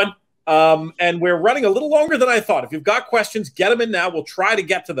big one, and we're running a little longer than I thought. If you've got questions, get them in now. We'll try to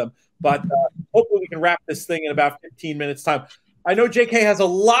get to them, but hopefully we can wrap this thing in about 15 minutes' time. I know JK has a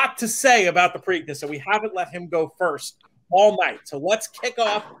lot to say about the Preakness, and we haven't let him go first all night. So let's kick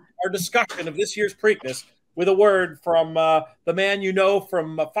off our discussion of this year's Preakness with a word from the man you know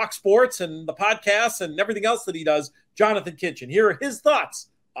from Fox Sports and the podcast and everything else that he does, Jonathan Kitchen. Here are his thoughts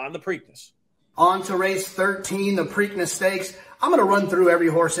on the Preakness. On to race 13, the Preakness Stakes. I'm going to run through every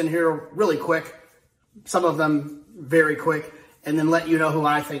horse in here really quick, some of them very quick, and then let you know who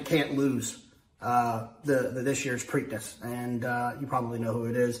I think can't lose this year's Preakness, and you probably know who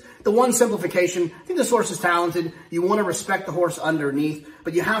it is. The one simplification, I think this horse is talented. You want to respect the horse underneath,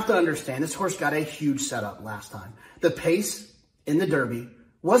 but you have to understand this horse got a huge setup last time. The pace in the Derby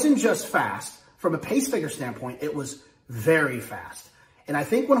wasn't just fast. From a pace figure standpoint, it was very fast. And I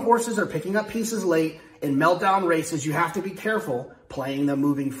think when horses are picking up pieces late in meltdown races, you have to be careful playing them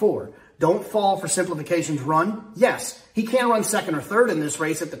moving forward. Don't fall for simplification's run. Yes, he can run second or third in this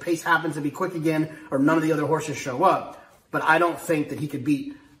race if the pace happens to be quick again or none of the other horses show up. But I don't think that he could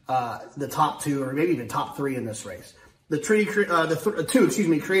beat the top 2 or maybe even top 3 in this race.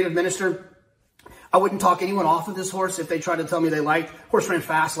 Creative Minister. I wouldn't talk anyone off of this horse if they tried to tell me they liked. Horse ran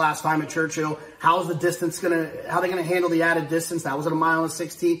fast last time at Churchill. How's the distance how are they going to handle the added distance? That was at 1:16 miles.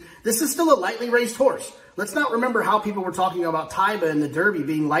 This is still a lightly raced horse. Let's not remember how people were talking about Taiba in the Derby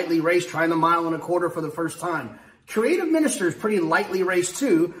being lightly raced, trying the 1.25 miles for the first time. Creative Minister is pretty lightly raced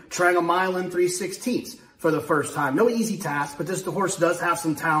too, trying 1 3/16 miles for the first time. No easy task, but the horse does have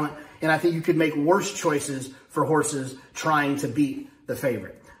some talent, and I think you could make worse choices for horses trying to beat the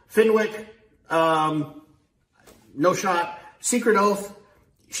favorite. Fenwick, no shot. Secret Oath,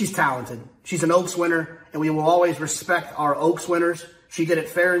 she's talented. She's an Oaks winner, and we will always respect our Oaks winners. She did it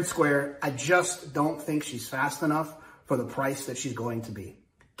fair and square. I just don't think she's fast enough for the price that she's going to be.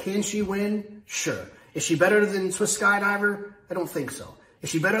 Can she win? Sure. Is she better than Swiss Skydiver? I don't think so. Is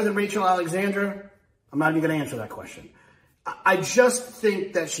she better than Rachel Alexandra? I'm not even going to answer that question. I just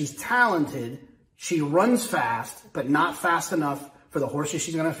think that she's talented. She runs fast, but not fast enough for the horses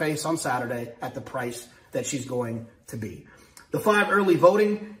she's going to face on Saturday at the price that she's going to be. The 5 early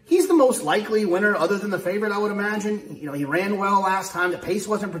voting, he's the most likely winner other than the favorite, I would imagine. You know, he ran well last time. The pace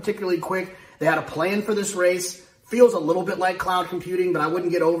wasn't particularly quick. They had a plan for this race. Feels a little bit like cloud computing, but I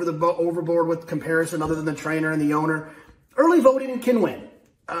wouldn't get overboard with comparison other than the trainer and the owner. Early voting can win,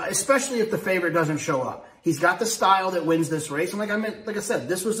 especially if the favorite doesn't show up. He's got the style that wins this race. And like I said,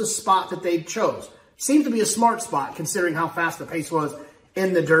 this was the spot that they chose. Seemed to be a smart spot considering how fast the pace was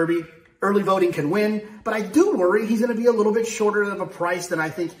in the Derby. Early voting can win, but I do worry he's going to be a little bit shorter of a price than I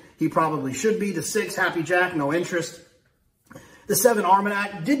think he probably should be. The 6, Happy Jack, no interest. The 7,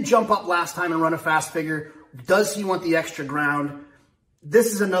 Armagnac, did jump up last time and run a fast figure. Does he want the extra ground?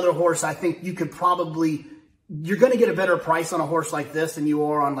 This is another horse I think you could probably, you're going to get a better price on a horse like this than you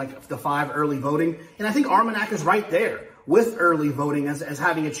are on like the 5 early voting. And I think Armagnac is right there with early voting as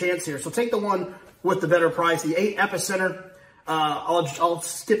having a chance here. So take the one with the better price. The 8, Epicenter. I'll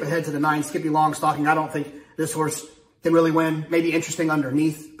skip ahead to the 9, Skippy Longstocking. I don't think this horse can really win. Maybe interesting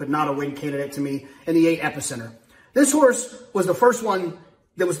underneath, but not a win candidate to me. And the 8, Epicenter. This horse was the first one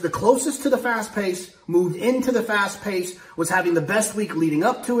that was the closest to the fast pace, moved into the fast pace, was having the best week leading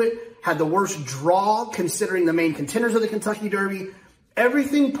up to it, had the worst draw considering the main contenders of the Kentucky Derby.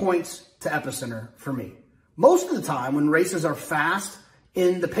 Everything points to Epicenter for me. Most of the time when races are fast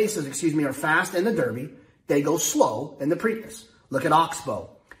in the paces, are fast in the Derby, they go slow in the Preakness. Look at Oxbow.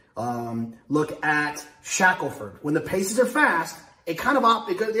 Look at Shackelford. When the paces are fast, it could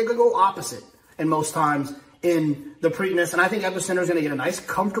go opposite in most times in the Preakness. And I think Epicenter is going to get a nice,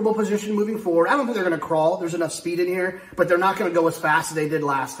 comfortable position moving forward. I don't think they're going to crawl. There's enough speed in here, but they're not going to go as fast as they did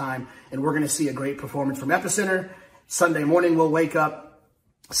last time. And we're going to see a great performance from Epicenter. Sunday morning, we'll wake up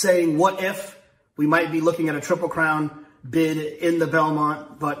saying, what if we might be looking at a Triple Crown bid in the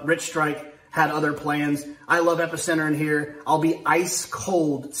Belmont, but Rich Strike had other plans. I love Epicenter in here. I'll be ice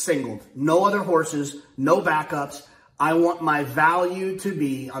cold singled. No other horses, no backups. I want my value to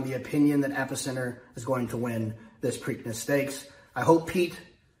be on the opinion that Epicenter is going to win this Preakness Stakes. I hope Pete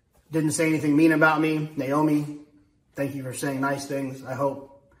didn't say anything mean about me. Naomi, Thank you for saying nice things, I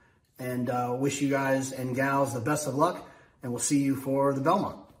hope. And wish you guys and gals the best of luck. And we'll see you for the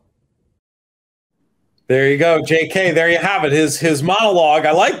Belmont. There you go, JK. There you have it. His monologue.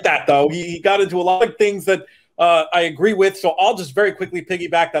 I like that, though. He got into a lot of things that I agree with. So I'll just very quickly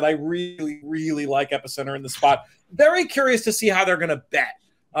piggyback that I really, really like Epicenter in the spot. Very curious to see how they're going to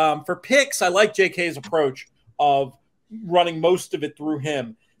bet. For picks, I like JK's approach of running most of it through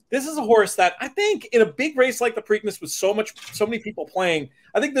him. This is a horse that I think in a big race like the Preakness with so many people playing,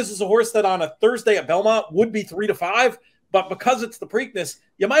 I think this is a horse that on a Thursday at Belmont would be 3 to 5. But because it's the Preakness,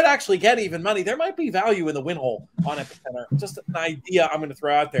 you might actually get even money. There might be value in the win hole on Epicenter. Just an idea I'm going to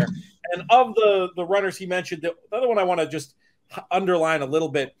throw out there. And of the runners he mentioned, the other one I want to just underline a little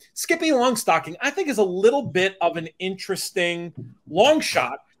bit, Skippy Longstocking, I think is a little bit of an interesting long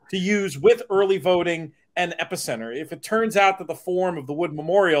shot to use with early voting and Epicenter. If it turns out that the form of the Wood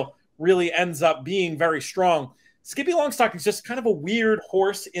Memorial really ends up being very strong, Skippy Longstocking is just kind of a weird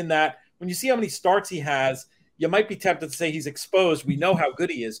horse in that when you see how many starts he has, you might be tempted to say he's exposed. We know how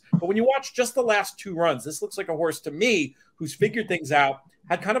good he is. But when you watch just the last 2 runs, this looks like a horse to me who's figured things out,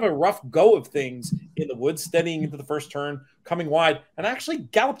 had kind of a rough go of things in the woods, steadying into the first turn, coming wide, and actually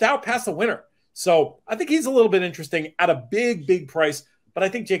galloped out past the winner. So I think he's a little bit interesting at a big, big price. But I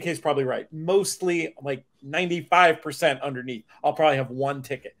think JK is probably right. Mostly like 95% underneath. I'll probably have 1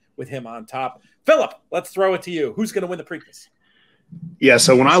 ticket with him on top. Philip, let's throw it to you. Who's going to win the Preakness? Yeah,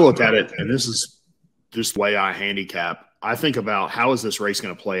 so when I look at it, and this is just the way I handicap, I think about how is this race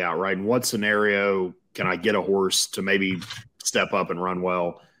going to play out, right? In what scenario can I get a horse to maybe step up and run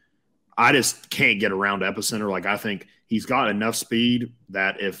well? I just can't get around Epicenter. Like, I think he's got enough speed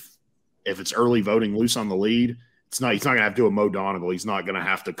that if it's early voting loose on the lead, he's not going to have to do a Mo Donegal. He's not going to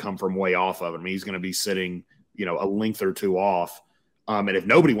have to come from way off of him. He's going to be sitting, a length or 2 off. And if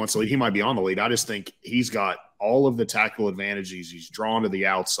nobody wants to lead, he might be on the lead. I just think he's got all of the tactical advantages. He's drawn to the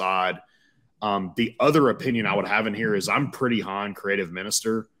outside. The other opinion I would have in here is I'm pretty high on Creative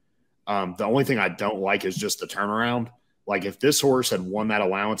Minister. The only thing I don't like is just the turnaround. Like, if this horse had won that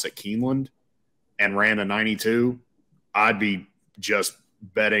allowance at Keeneland and ran a 92, I'd be just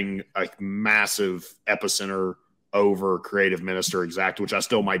betting a massive Epicenter over Creative Minister exact, which I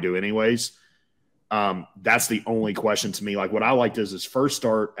still might do anyways. That's the only question to me. Like, what I liked is his first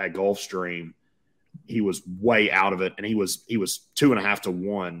start at Gulfstream, he was way out of it, and he was 2.5 to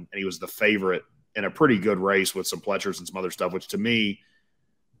 1, and he was the favorite in a pretty good race with some Pletchers and some other stuff, which to me,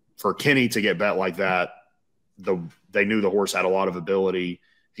 for Kenny to get bet like that, they knew the horse had a lot of ability.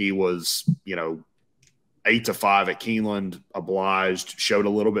 He was, 8 to 5 at Keeneland, obliged, showed a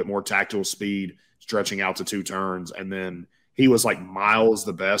little bit more tactical speed, stretching out to 2 turns, and then he was like miles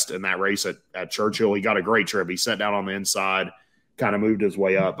the best in that race at Churchill. He got a great trip. He sat down on the inside, kind of moved his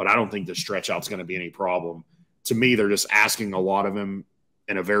way up, but I don't think the stretch out's going to be any problem. To me, they're just asking a lot of him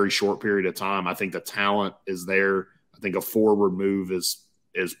in a very short period of time. I think the talent is there. I think a forward move is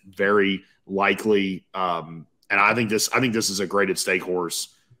very likely. And I think this is a graded stake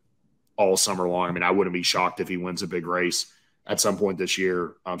horse all summer long. I mean, I wouldn't be shocked if he wins a big race at some point this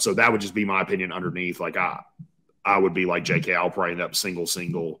year. So that would just be my opinion underneath. Like, I would be like JK. I'll probably end up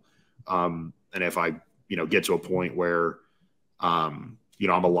single. And if I, get to a point where, I'm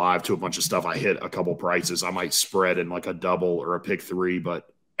alive to a bunch of stuff, I hit a couple prices, I might spread in like a double or a pick 3, but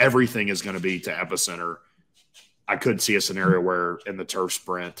everything is going to be to Epicenter. I could see a scenario where in the turf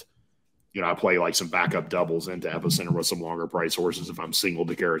sprint, I play like some backup doubles into Epicenter with some longer price horses if I'm single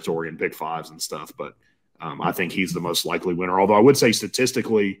to Caratori and pick 5s and stuff. But I think he's the most likely winner. Although I would say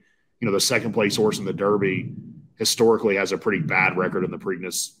statistically, the second place horse in the Derby historically has a pretty bad record in the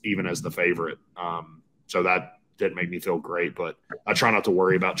Preakness, even as the favorite. So that didn't make me feel great, but I try not to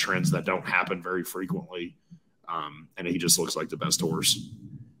worry about trends that don't happen very frequently. And he just looks like the best horse.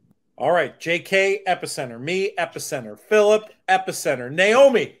 All right, JK, Epicenter. Me, Epicenter. Philip, Epicenter.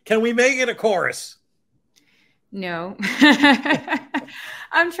 Naomi, can we make it a chorus? No.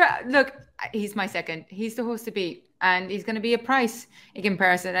 I'm trying. Look, he's my second. He's the horse to beat, and he's going to be a price in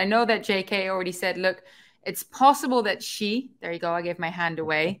comparison. I know that JK already said, look, it's possible that there you go, I gave my hand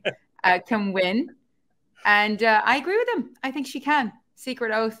away, can win. And I agree with him. I think she can.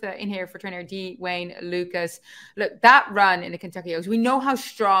 Secret Oath in here for trainer D. Wayne Lucas. Look, that run in the Kentucky Oaks, we know how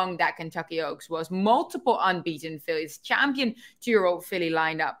strong that Kentucky Oaks was. Multiple unbeaten fillies, champion 2-year-old filly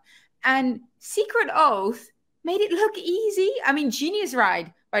lined up. And Secret Oath made it look easy. I mean, genius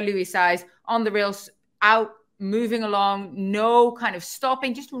ride by Louis Size on the rails, out, moving along, no kind of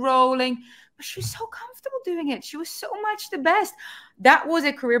stopping, just rolling. But she was so comfortable doing it. She was so much the best. That was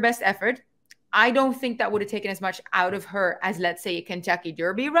a career best effort. I don't think that would have taken as much out of her as, let's say, a Kentucky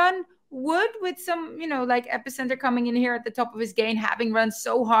Derby run would, with some, like Epicenter coming in here at the top of his game, having run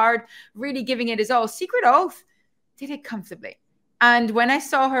so hard, really giving it his all. Secret Oath did it comfortably. And when I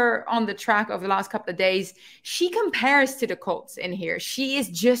saw her on the track over the last couple of days, she compares to the Colts in here. She is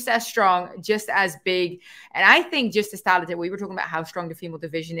just as strong, just as big. And I think just as talented. We were talking about how strong the female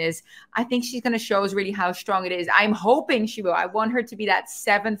division is. I think she's going to show us really how strong it is. I'm hoping she will. I want her to be that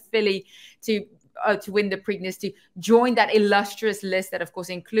 7th filly to win the Preakness, to join that illustrious list that, of course,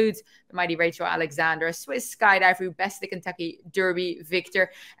 includes the mighty Rachel Alexander, a Swiss skydiver who bested the Kentucky Derby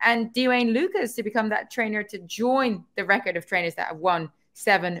victor, and Dwayne Lucas to become that trainer to join the record of trainers that have won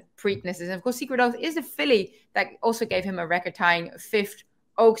 7 Preaknesses. And, of course, Secret Oath is a filly that also gave him a record-tying 5th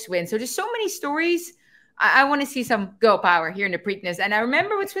Oaks win. So just so many stories. I want to see some girl power here in the Preakness. And I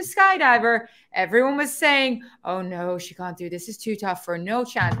remember with Swiss Skydiver, everyone was saying, oh, no, she can't do this. It's too tough for no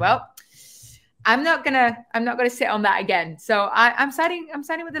chance. Well, I'm not gonna sit on that again. So I'm siding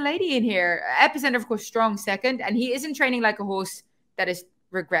with the lady in here. Epicenter, of course, strong second, and he isn't training like a horse that is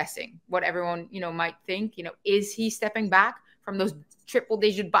regressing. What everyone might think. Is he stepping back from those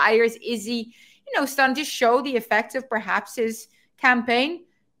triple-digit buyers? Is he starting to show the effects of perhaps his campaign?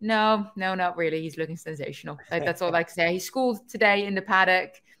 No, not really. He's looking sensational. That's all I can say. He schooled today in the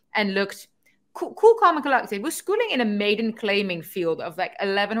paddock and looked cool, calm, and collected. Was schooling in a maiden claiming field of like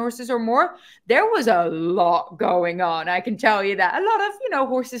 11 horses or more. There was a lot going on. I can tell you that. A lot of,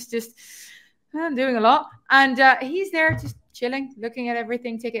 horses just doing a lot. And he's there just chilling, looking at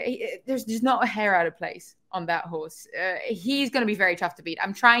everything. There's just not a hair out of place on that horse. He's going to be very tough to beat.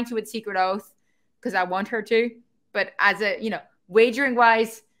 I'm trying to with Secret Oath because I want her to. But as a, wagering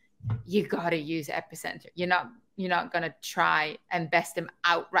wise, you got to use Epicenter. You're not going to try and best him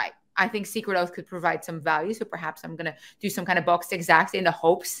outright. I think Secret Oath could provide some value. So perhaps I'm going to do some kind of boxed exact in the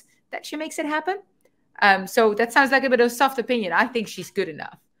hopes that she makes it happen. So that sounds like a bit of a soft opinion. I think she's good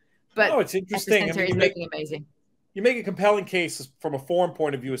enough. But it's interesting. Epicenter is looking amazing. You make a compelling case from a form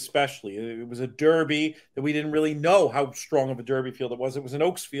point of view, especially. It was a Derby that we didn't really know how strong of a Derby field it was. It was an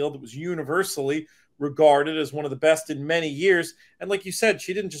Oaks field. It was universally regarded as one of the best in many years. And like you said,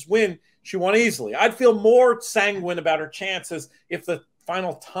 she didn't just win. She won easily. I'd feel more sanguine about her chances if the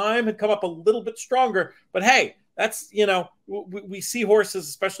final time had come up a little bit stronger. But hey, that's, we see horses,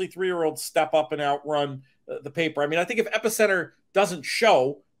 especially 3-year-olds, step up and outrun the paper. I mean, I think if Epicenter doesn't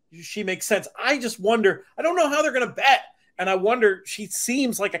show, she makes sense. I just wonder, I don't know how they're going to bet. And I wonder, she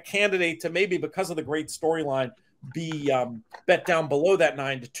seems like a candidate to maybe, because of the great storyline, be bet down below that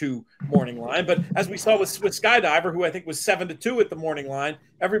 9-2 morning line. But as we saw with Skydiver, who I think was 7-2 at the morning line,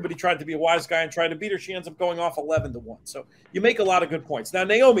 everybody tried to be a wise guy and tried to beat her. She ends up going off 11-1. So you make a lot of good points. Now,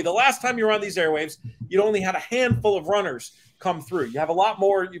 Naomi, the last time you were on these airwaves, you'd only had a handful of runners come through. You have a lot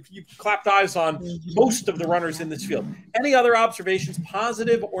more. You've clapped eyes on most of the runners in this field. Any other observations,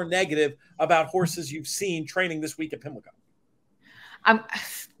 positive or negative, about horses you've seen training this week at Pimlico?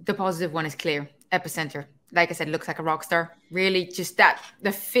 The positive one is clear. Epicenter, like I said, looks like a rock star. Really, just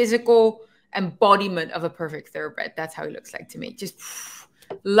the physical embodiment of a perfect thoroughbred. That's how he looks like to me. Just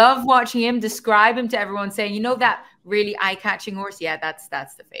love watching him, describe him to everyone, saying, that really eye-catching horse. Yeah, that's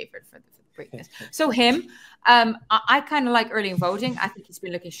the favorite for the Preakness. So him, I kind of like early in voting. I think he's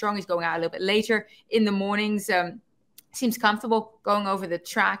been looking strong. He's going out a little bit later in the mornings. Seems comfortable going over the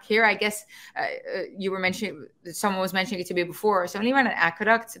track here. I guess you were mentioning, someone was mentioning it to me before. So only ran an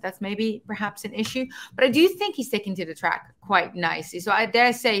Aqueduct, so that's maybe perhaps an issue. But I do think he's sticking to the track quite nicely. So I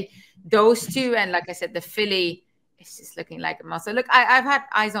dare say those two, and like I said, the filly is just looking like a muscle. Look, I've had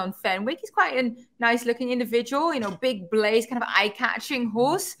eyes on Fenwick. He's quite a nice looking individual, big blaze, kind of eye-catching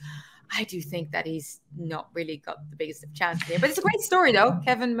horse. I do think that he's not really got the biggest of chance here. But it's a great story, though.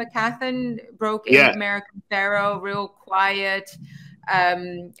 Kevin McCathan broke in American Pharoah, real quiet,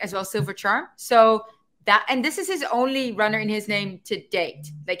 as well Silver Charm. So and this is his only runner in his name to date.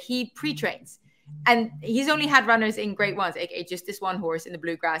 Like, he pre-trains. And he's only had runners in Grade 1s, aka just this one horse in the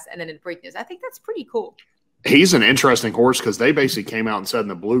Bluegrass and then in the Preakness. I think that's pretty cool. He's an interesting horse because they basically came out and said in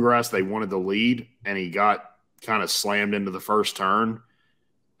the Bluegrass they wanted the lead, and he got kind of slammed into the first turn.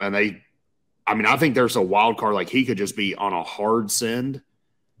 And I think there's a wild card. Like, he could just be on a hard send,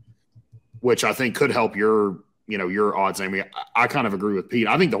 which I think could help your odds. I mean, I kind of agree with Pete.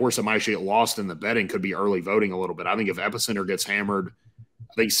 I think the horse that might actually get lost in the betting could be early voting a little bit. I think if Epicenter gets hammered,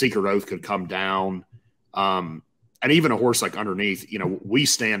 I think Secret Oath could come down. And even a horse like Underneath, we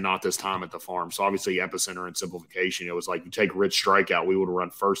stand not this time at the farm. So obviously Epicenter and Simplification, it was like, you take Rich Strikeout, we would have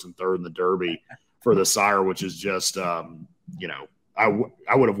run first and third in the Derby for the sire, which is just, I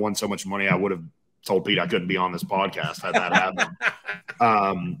would have won so much money. I would have told Pete I couldn't be on this podcast had that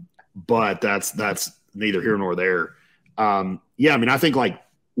happened. But that's neither here nor there. I think like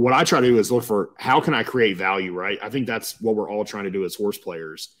what I try to do is look for how can I create value, right? I think that's what we're all trying to do as horse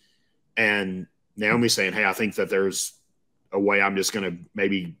players. And Naomi's saying, hey, I think that there's a way I'm just going to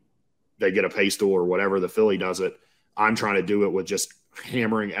maybe they get a pay stool or whatever, the filly does it. I'm trying to do it with just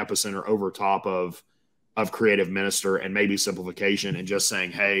hammering Epicenter over top of Creative Minister and maybe simplification and just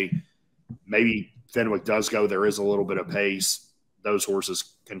saying, hey, maybe Fenwick does go, there is a little bit of pace. Those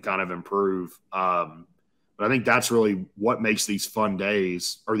horses can kind of improve. But I think that's really what makes these fun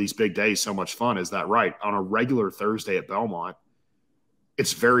days or these big days so much fun. Is that right? On a regular Thursday at Belmont,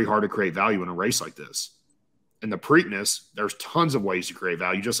 it's very hard to create value in a race like this. In the Preakness, there's tons of ways to create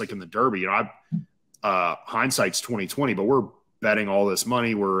value, just like in the Derby. You know, hindsight's 2020, but we're betting all this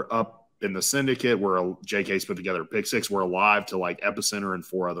money. We're up in the syndicate. JK's put together pick six. We're alive to like Epicenter and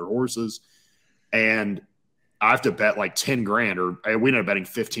 4 other horses. And I have to bet like 10 grand, or we ended up betting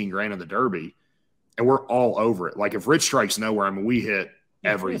 15 grand in the Derby, and we're all over it. Like if Rich Strikes Nowhere, I mean, we hit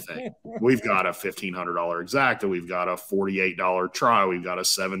everything. We've got a $1,500 exacta. We've got a $48 try. We've got a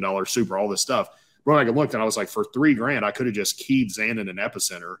 $7 super, all this stuff. When I looked and I was like, for 3 grand, I could have just keyed Zandon and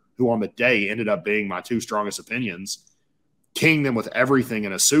Epicenter, who on the day ended up being my 2 strongest opinions, keying them with everything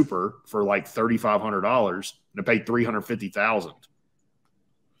in a super for like $3,500 and I paid $350,000.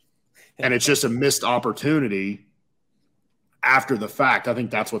 And it's just a missed opportunity after the fact. I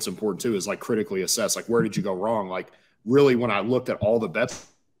think that's what's important too, is like critically assess, like, where did you go wrong? Like really, when I looked at all the bets,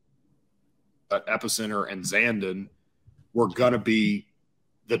 Epicenter and Zandon were going to be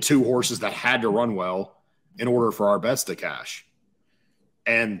the 2 horses that had to run well in order for our bets to cash.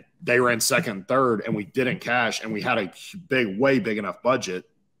 And they ran second and third, and we didn't cash, and we had a way big enough budget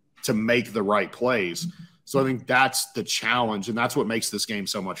to make the right plays. So I think that's the challenge, and that's what makes this game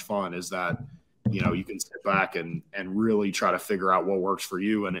so much fun, is that, you know, you can sit back and really try to figure out what works for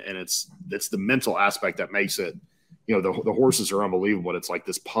you. And it's the mental aspect that makes it, you know, the horses are unbelievable. It's like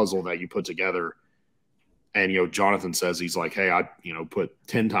this puzzle that you put together. And, you know, Jonathan says, he's like, hey, I, you know, put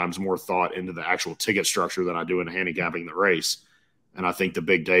 10 times more thought into the actual ticket structure than I do in handicapping the race. And I think the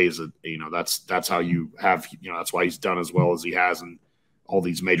big days, you know, that's how you have, you know, that's why he's done as well as he has in all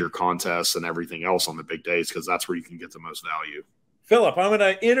these major contests and everything else on the big days, because that's where you can get the most value. Philip, I'm going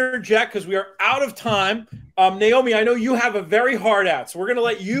to interject because we are out of time. Naomi, I know you have a very hard out, so we're going to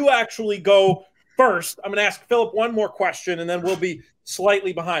let you actually go first. I'm going to ask Philip one more question, and then we'll be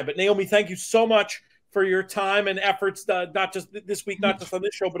slightly behind. But Naomi, thank you so much for your time and efforts, not just this week, not just on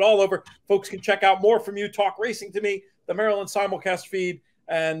this show, but all over. Folks can check out more from you. Talk Racing to Me, the Maryland simulcast feed,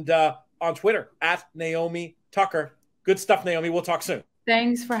 and on Twitter at Naomi Tucker. Good stuff, Naomi. We'll talk soon.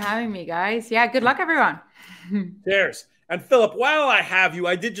 Thanks for having me, guys. Yeah, good luck, everyone. Cheers. And Philip, while I have you,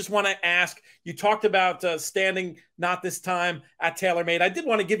 I did just want to ask, you talked about standing not this time at TaylorMade. I did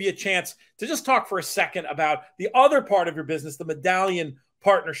want to give you a chance to just talk for a second about the other part of your business, the Medallion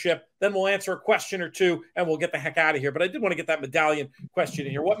partnership. Then we'll answer a question or two and we'll get the heck out of here. But I did want to get that Medallion question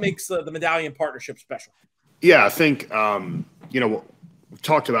in here. What makes the Medallion partnership special? Yeah, I think, you know, we've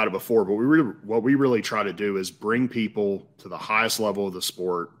talked about it before, but what we really try to do is bring people to the highest level of the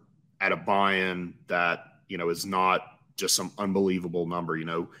sport at a buy-in that, you know, is not just some unbelievable number. You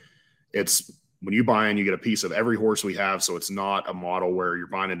know, it's when you buy in, you get a piece of every horse we have. So it's not a model where you're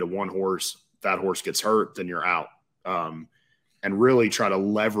buying into one horse, that horse gets hurt, then you're out. And really try to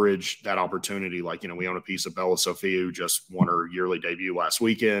leverage that opportunity. Like, you know, we own a piece of Bella Sophia, who just won her yearly debut last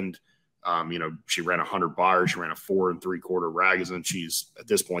weekend. You know, she ran 100 buyers. She ran a 4 3/4 Ragozin. She's at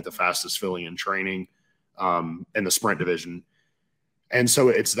this point the fastest filly in training in the sprint division. And so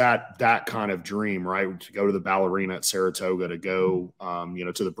it's that kind of dream, right? To go to the Ballerina at Saratoga, to go, you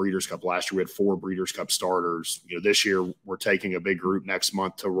know, to the Breeders' Cup. Last year we had 4 Breeders' Cup starters. You know, this year we're taking a big group next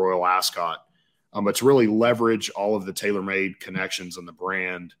month to Royal Ascot. But to really leverage all of the TaylorMade connections and the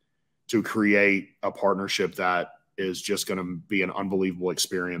brand to create a partnership that is just going to be an unbelievable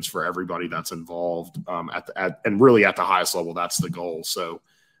experience for everybody that's involved and really at the highest level. That's the goal. So,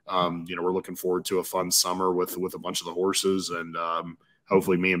 you know, we're looking forward to a fun summer with a bunch of the horses, and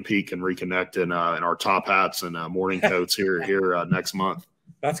hopefully me and Pete can reconnect in our top hats and morning coats here next month.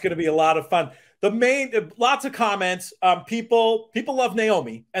 That's going to be a lot of fun. Lots of comments. People love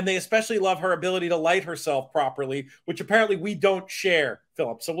Naomi, and they especially love her ability to light herself properly, which apparently we don't share,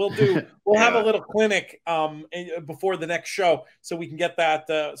 Philip. So we'll have a little clinic before the next show, so we can get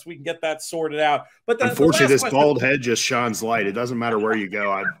that sorted out. But unfortunately, this bald head just shines light. It doesn't matter where you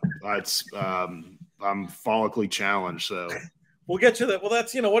go. I'm follically challenged, so. We'll get to that. Well,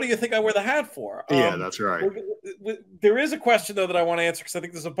 that's, you know, what do you think I wear the hat for? Yeah, that's right. There is a question, though, that I want to answer, because I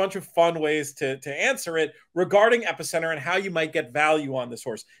think there's a bunch of fun ways to answer it regarding Epicenter and how you might get value on this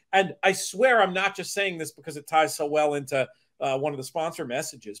horse. And I swear I'm not just saying this because it ties so well into one of the sponsor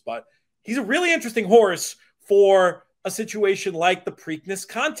messages. But he's a really interesting horse for a situation like the Preakness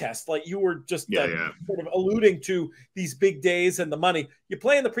contest, like you were just sort of alluding to, these big days and the money. You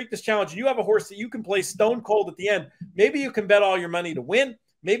play in the Preakness Challenge, and you have a horse that you can play stone cold at the end. Maybe you can bet all your money to win.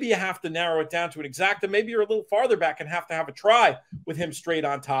 Maybe you have to narrow it down to an exacta. Maybe you're a little farther back and have to have a try with him straight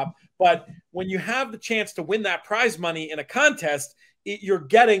on top. But when you have the chance to win that prize money in a contest, you're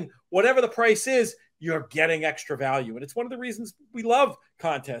getting whatever the price is, you're getting extra value. And it's one of the reasons we love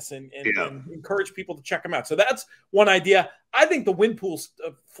contests and encourage people to check them out. So that's one idea. I think the win pool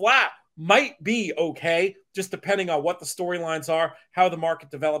flat might be okay, just depending on what the storylines are, how the market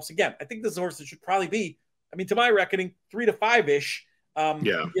develops. Again, I think this is a horse that should probably be, I mean, to my reckoning, 3 to 5-ish.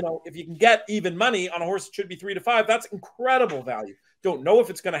 You know, if you can get even money on a horse that should be 3 to 5, that's incredible value. Don't know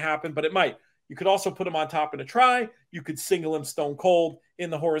if it's going to happen, but it might. You could also put him on top in a try. You could single him stone cold in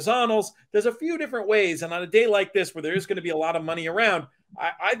the horizontals. There's a few different ways. And on a day like this, where there is going to be a lot of money around,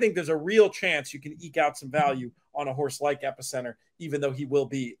 I think there's a real chance you can eke out some value on a horse like Epicenter, even though he will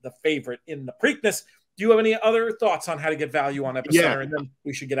be the favorite in the Preakness. Do you have any other thoughts on how to get value on Epicenter? Yeah. And then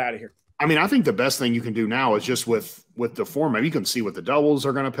we should get out of here. I mean, I think the best thing you can do now is just with the format, you can see what the doubles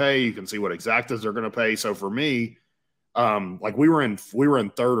are going to pay. You can see what exactas are going to pay. So for me, like we were in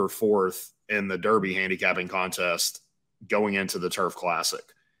third or fourth in the Derby handicapping contest going into the Turf Classic.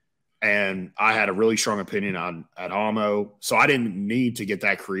 And I had a really strong opinion at Amo. So I didn't need to get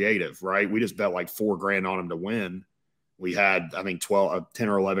that creative, right? We just bet like $4,000 on him to win. We had, I think 10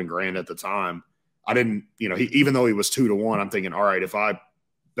 or 11 grand at the time. I didn't, you know, even though he was 2 to 1, I'm thinking, all right, if I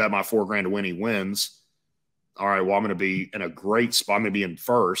bet my $4,000 to win, he wins. All right, well, I'm going to be in a great spot. I'm going to be in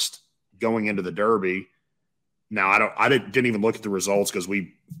first going into the Derby. Now I didn't even look at the results because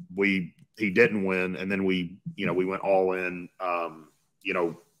he didn't win, and then we went all in,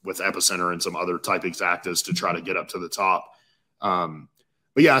 with Epicenter and some other type exactas to try to get up to the top.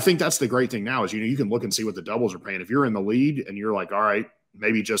 But yeah, I think that's the great thing now is you can look and see what the doubles are paying. If you're in the lead and you're like, all right,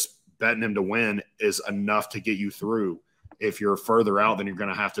 maybe just betting him to win is enough to get you through. If you're further out, then you're going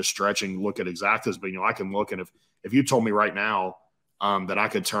to have to stretch and look at exactas. But I can look, and if you told me right now that I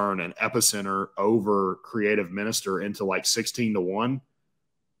could turn an Epicenter over Creative Minister into like 16 to 1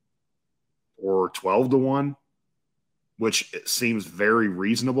 or 12 to 1, which seems very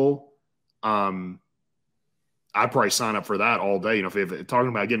reasonable, I'd probably sign up for that all day. If talking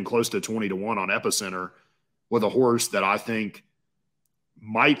about getting close to 20 to 1 on Epicenter with a horse that I think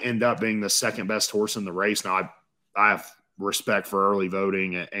might end up being the second best horse in the race. Now I have respect for early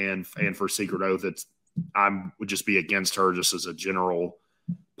voting and for Secret Oath. I would just be against her just as a general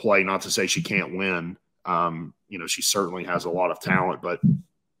play, not to say she can't win. She certainly has a lot of talent, but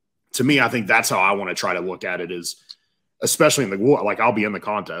to me, I think that's how I want to try to look at it, is especially I'll be in the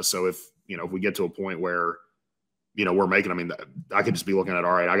contest. So if we get to a point where, we're making, I could just be looking at,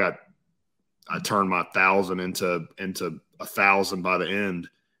 all right, I turned my 1,000 into 1,000 by the end,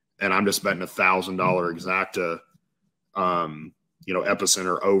 and I'm just betting $1,000 exacta,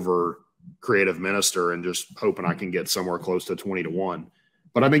 Epicenter over Creative Minister and just hoping I can get somewhere close to 20 to 1.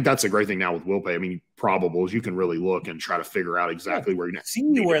 But I think that's a great thing now with WillPay. Probables, you can really look and try to figure out exactly where you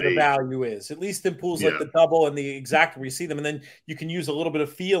see where the value is, at least in pools like the double and the exacta where you see them. And then you can use a little bit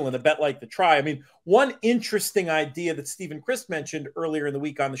of feel in a bet like the try. One interesting idea that Stephen Christ mentioned earlier in the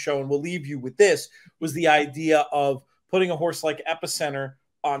week on the show, and we'll leave you with this, was the idea of putting a horse like Epicenter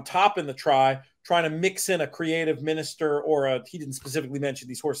on top in the try, trying to mix in a Creative Minister he didn't specifically mention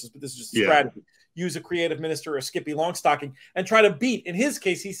these horses, but this is just a strategy. Use a Creative Minister or a Skippy Longstocking and try to beat, in his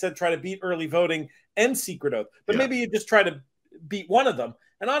case, he said, try to beat early voting and Secret Oath. But maybe you just try to beat one of them.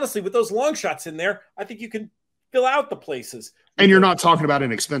 And honestly, with those long shots in there, I think you can fill out the places. And you're not talking about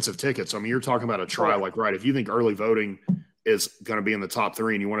inexpensive tickets. You're talking about a try if you think early voting is going to be in the top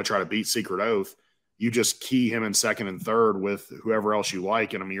 3 and you want to try to beat Secret Oath, you just key him in second and third with whoever else you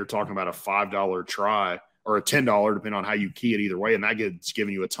like. And you're talking about a $5 try or a $10, depending on how you key it either way. And that gets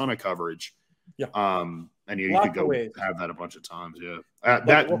giving you a ton of coverage. Yeah. And you could go have that a bunch of times. Yeah.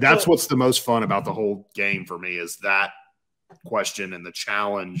 That's what's the most fun about the whole game for me, is that question and the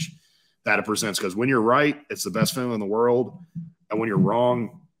challenge that it presents. Because when you're right, it's the best feeling in the world. And when you're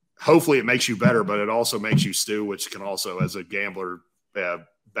wrong, hopefully it makes you better, but it also makes you stew, which can also, as a gambler,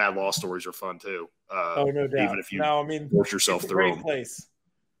 bad loss stories are fun too. No doubt. Even if you force yourself through them. Place.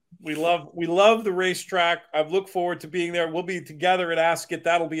 We love the racetrack. I look forward to being there. We'll be together at Ask It.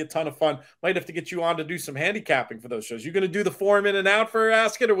 That'll be a ton of fun. Might have to get you on to do some handicapping for those shows. You going to do the form in and out for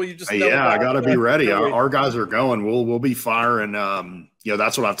Ask It, or will you just? I got to be ready. Our guys are going. We'll be firing.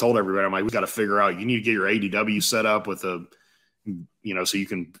 That's what I've told everybody. I'm like, we got to figure out. You need to get your ADW set up with so you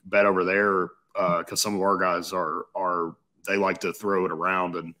can bet over there. Because some of our guys are they like to throw it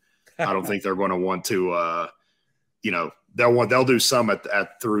around, and I don't think they're going to want to, they'll do some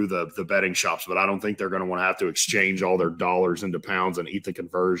through the betting shops, but I don't think they're going to want to have to exchange all their dollars into pounds and eat the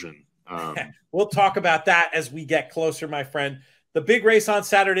conversion. We'll talk about that as we get closer, my friend. The big race on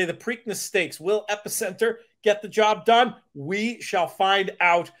Saturday, the Preakness Stakes. Will Epicenter get the job done? We shall find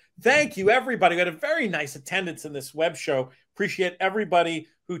out. Thank you, everybody. We had a very nice attendance in this web show. Appreciate everybody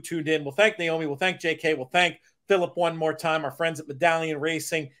who tuned in. We'll thank Naomi. We'll thank JK. We'll thank Philip one more time, our friends at Medallion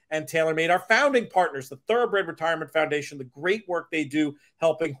Racing and TaylorMade, our founding partners, the Thoroughbred Retirement Foundation, the great work they do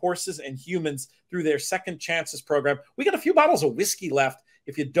helping horses and humans through their Second Chances program. We got a few bottles of whiskey left.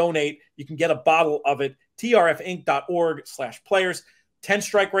 If you donate, you can get a bottle of it, trfinc.org/players. 10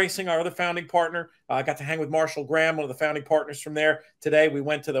 Strike Racing, our other founding partner. I got to hang with Marshall Graham, one of the founding partners from there. Today, we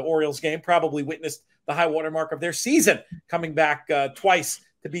went to the Orioles game, probably witnessed the high water mark of their season, coming back twice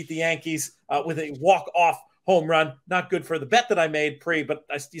to beat the Yankees with a walk-off home run. Not good for the bet that I made but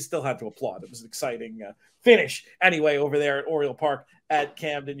you still had to applaud. It was an exciting finish anyway over there at Oriole Park at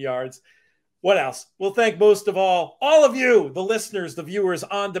Camden Yards. What else? We'll thank most of all of you, the listeners, the viewers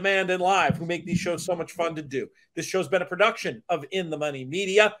on demand and live who make these shows so much fun to do. This show's been a production of In the Money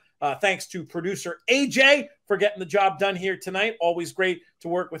Media. Thanks to producer AJ for getting the job done here tonight. Always great to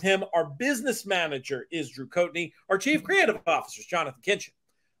work with him. Our business manager is Drew Coatney. Our chief creative officer is Jonathan Kinchin.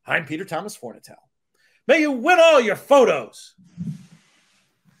 I'm Peter Thomas Fornatale. May you win all your photos.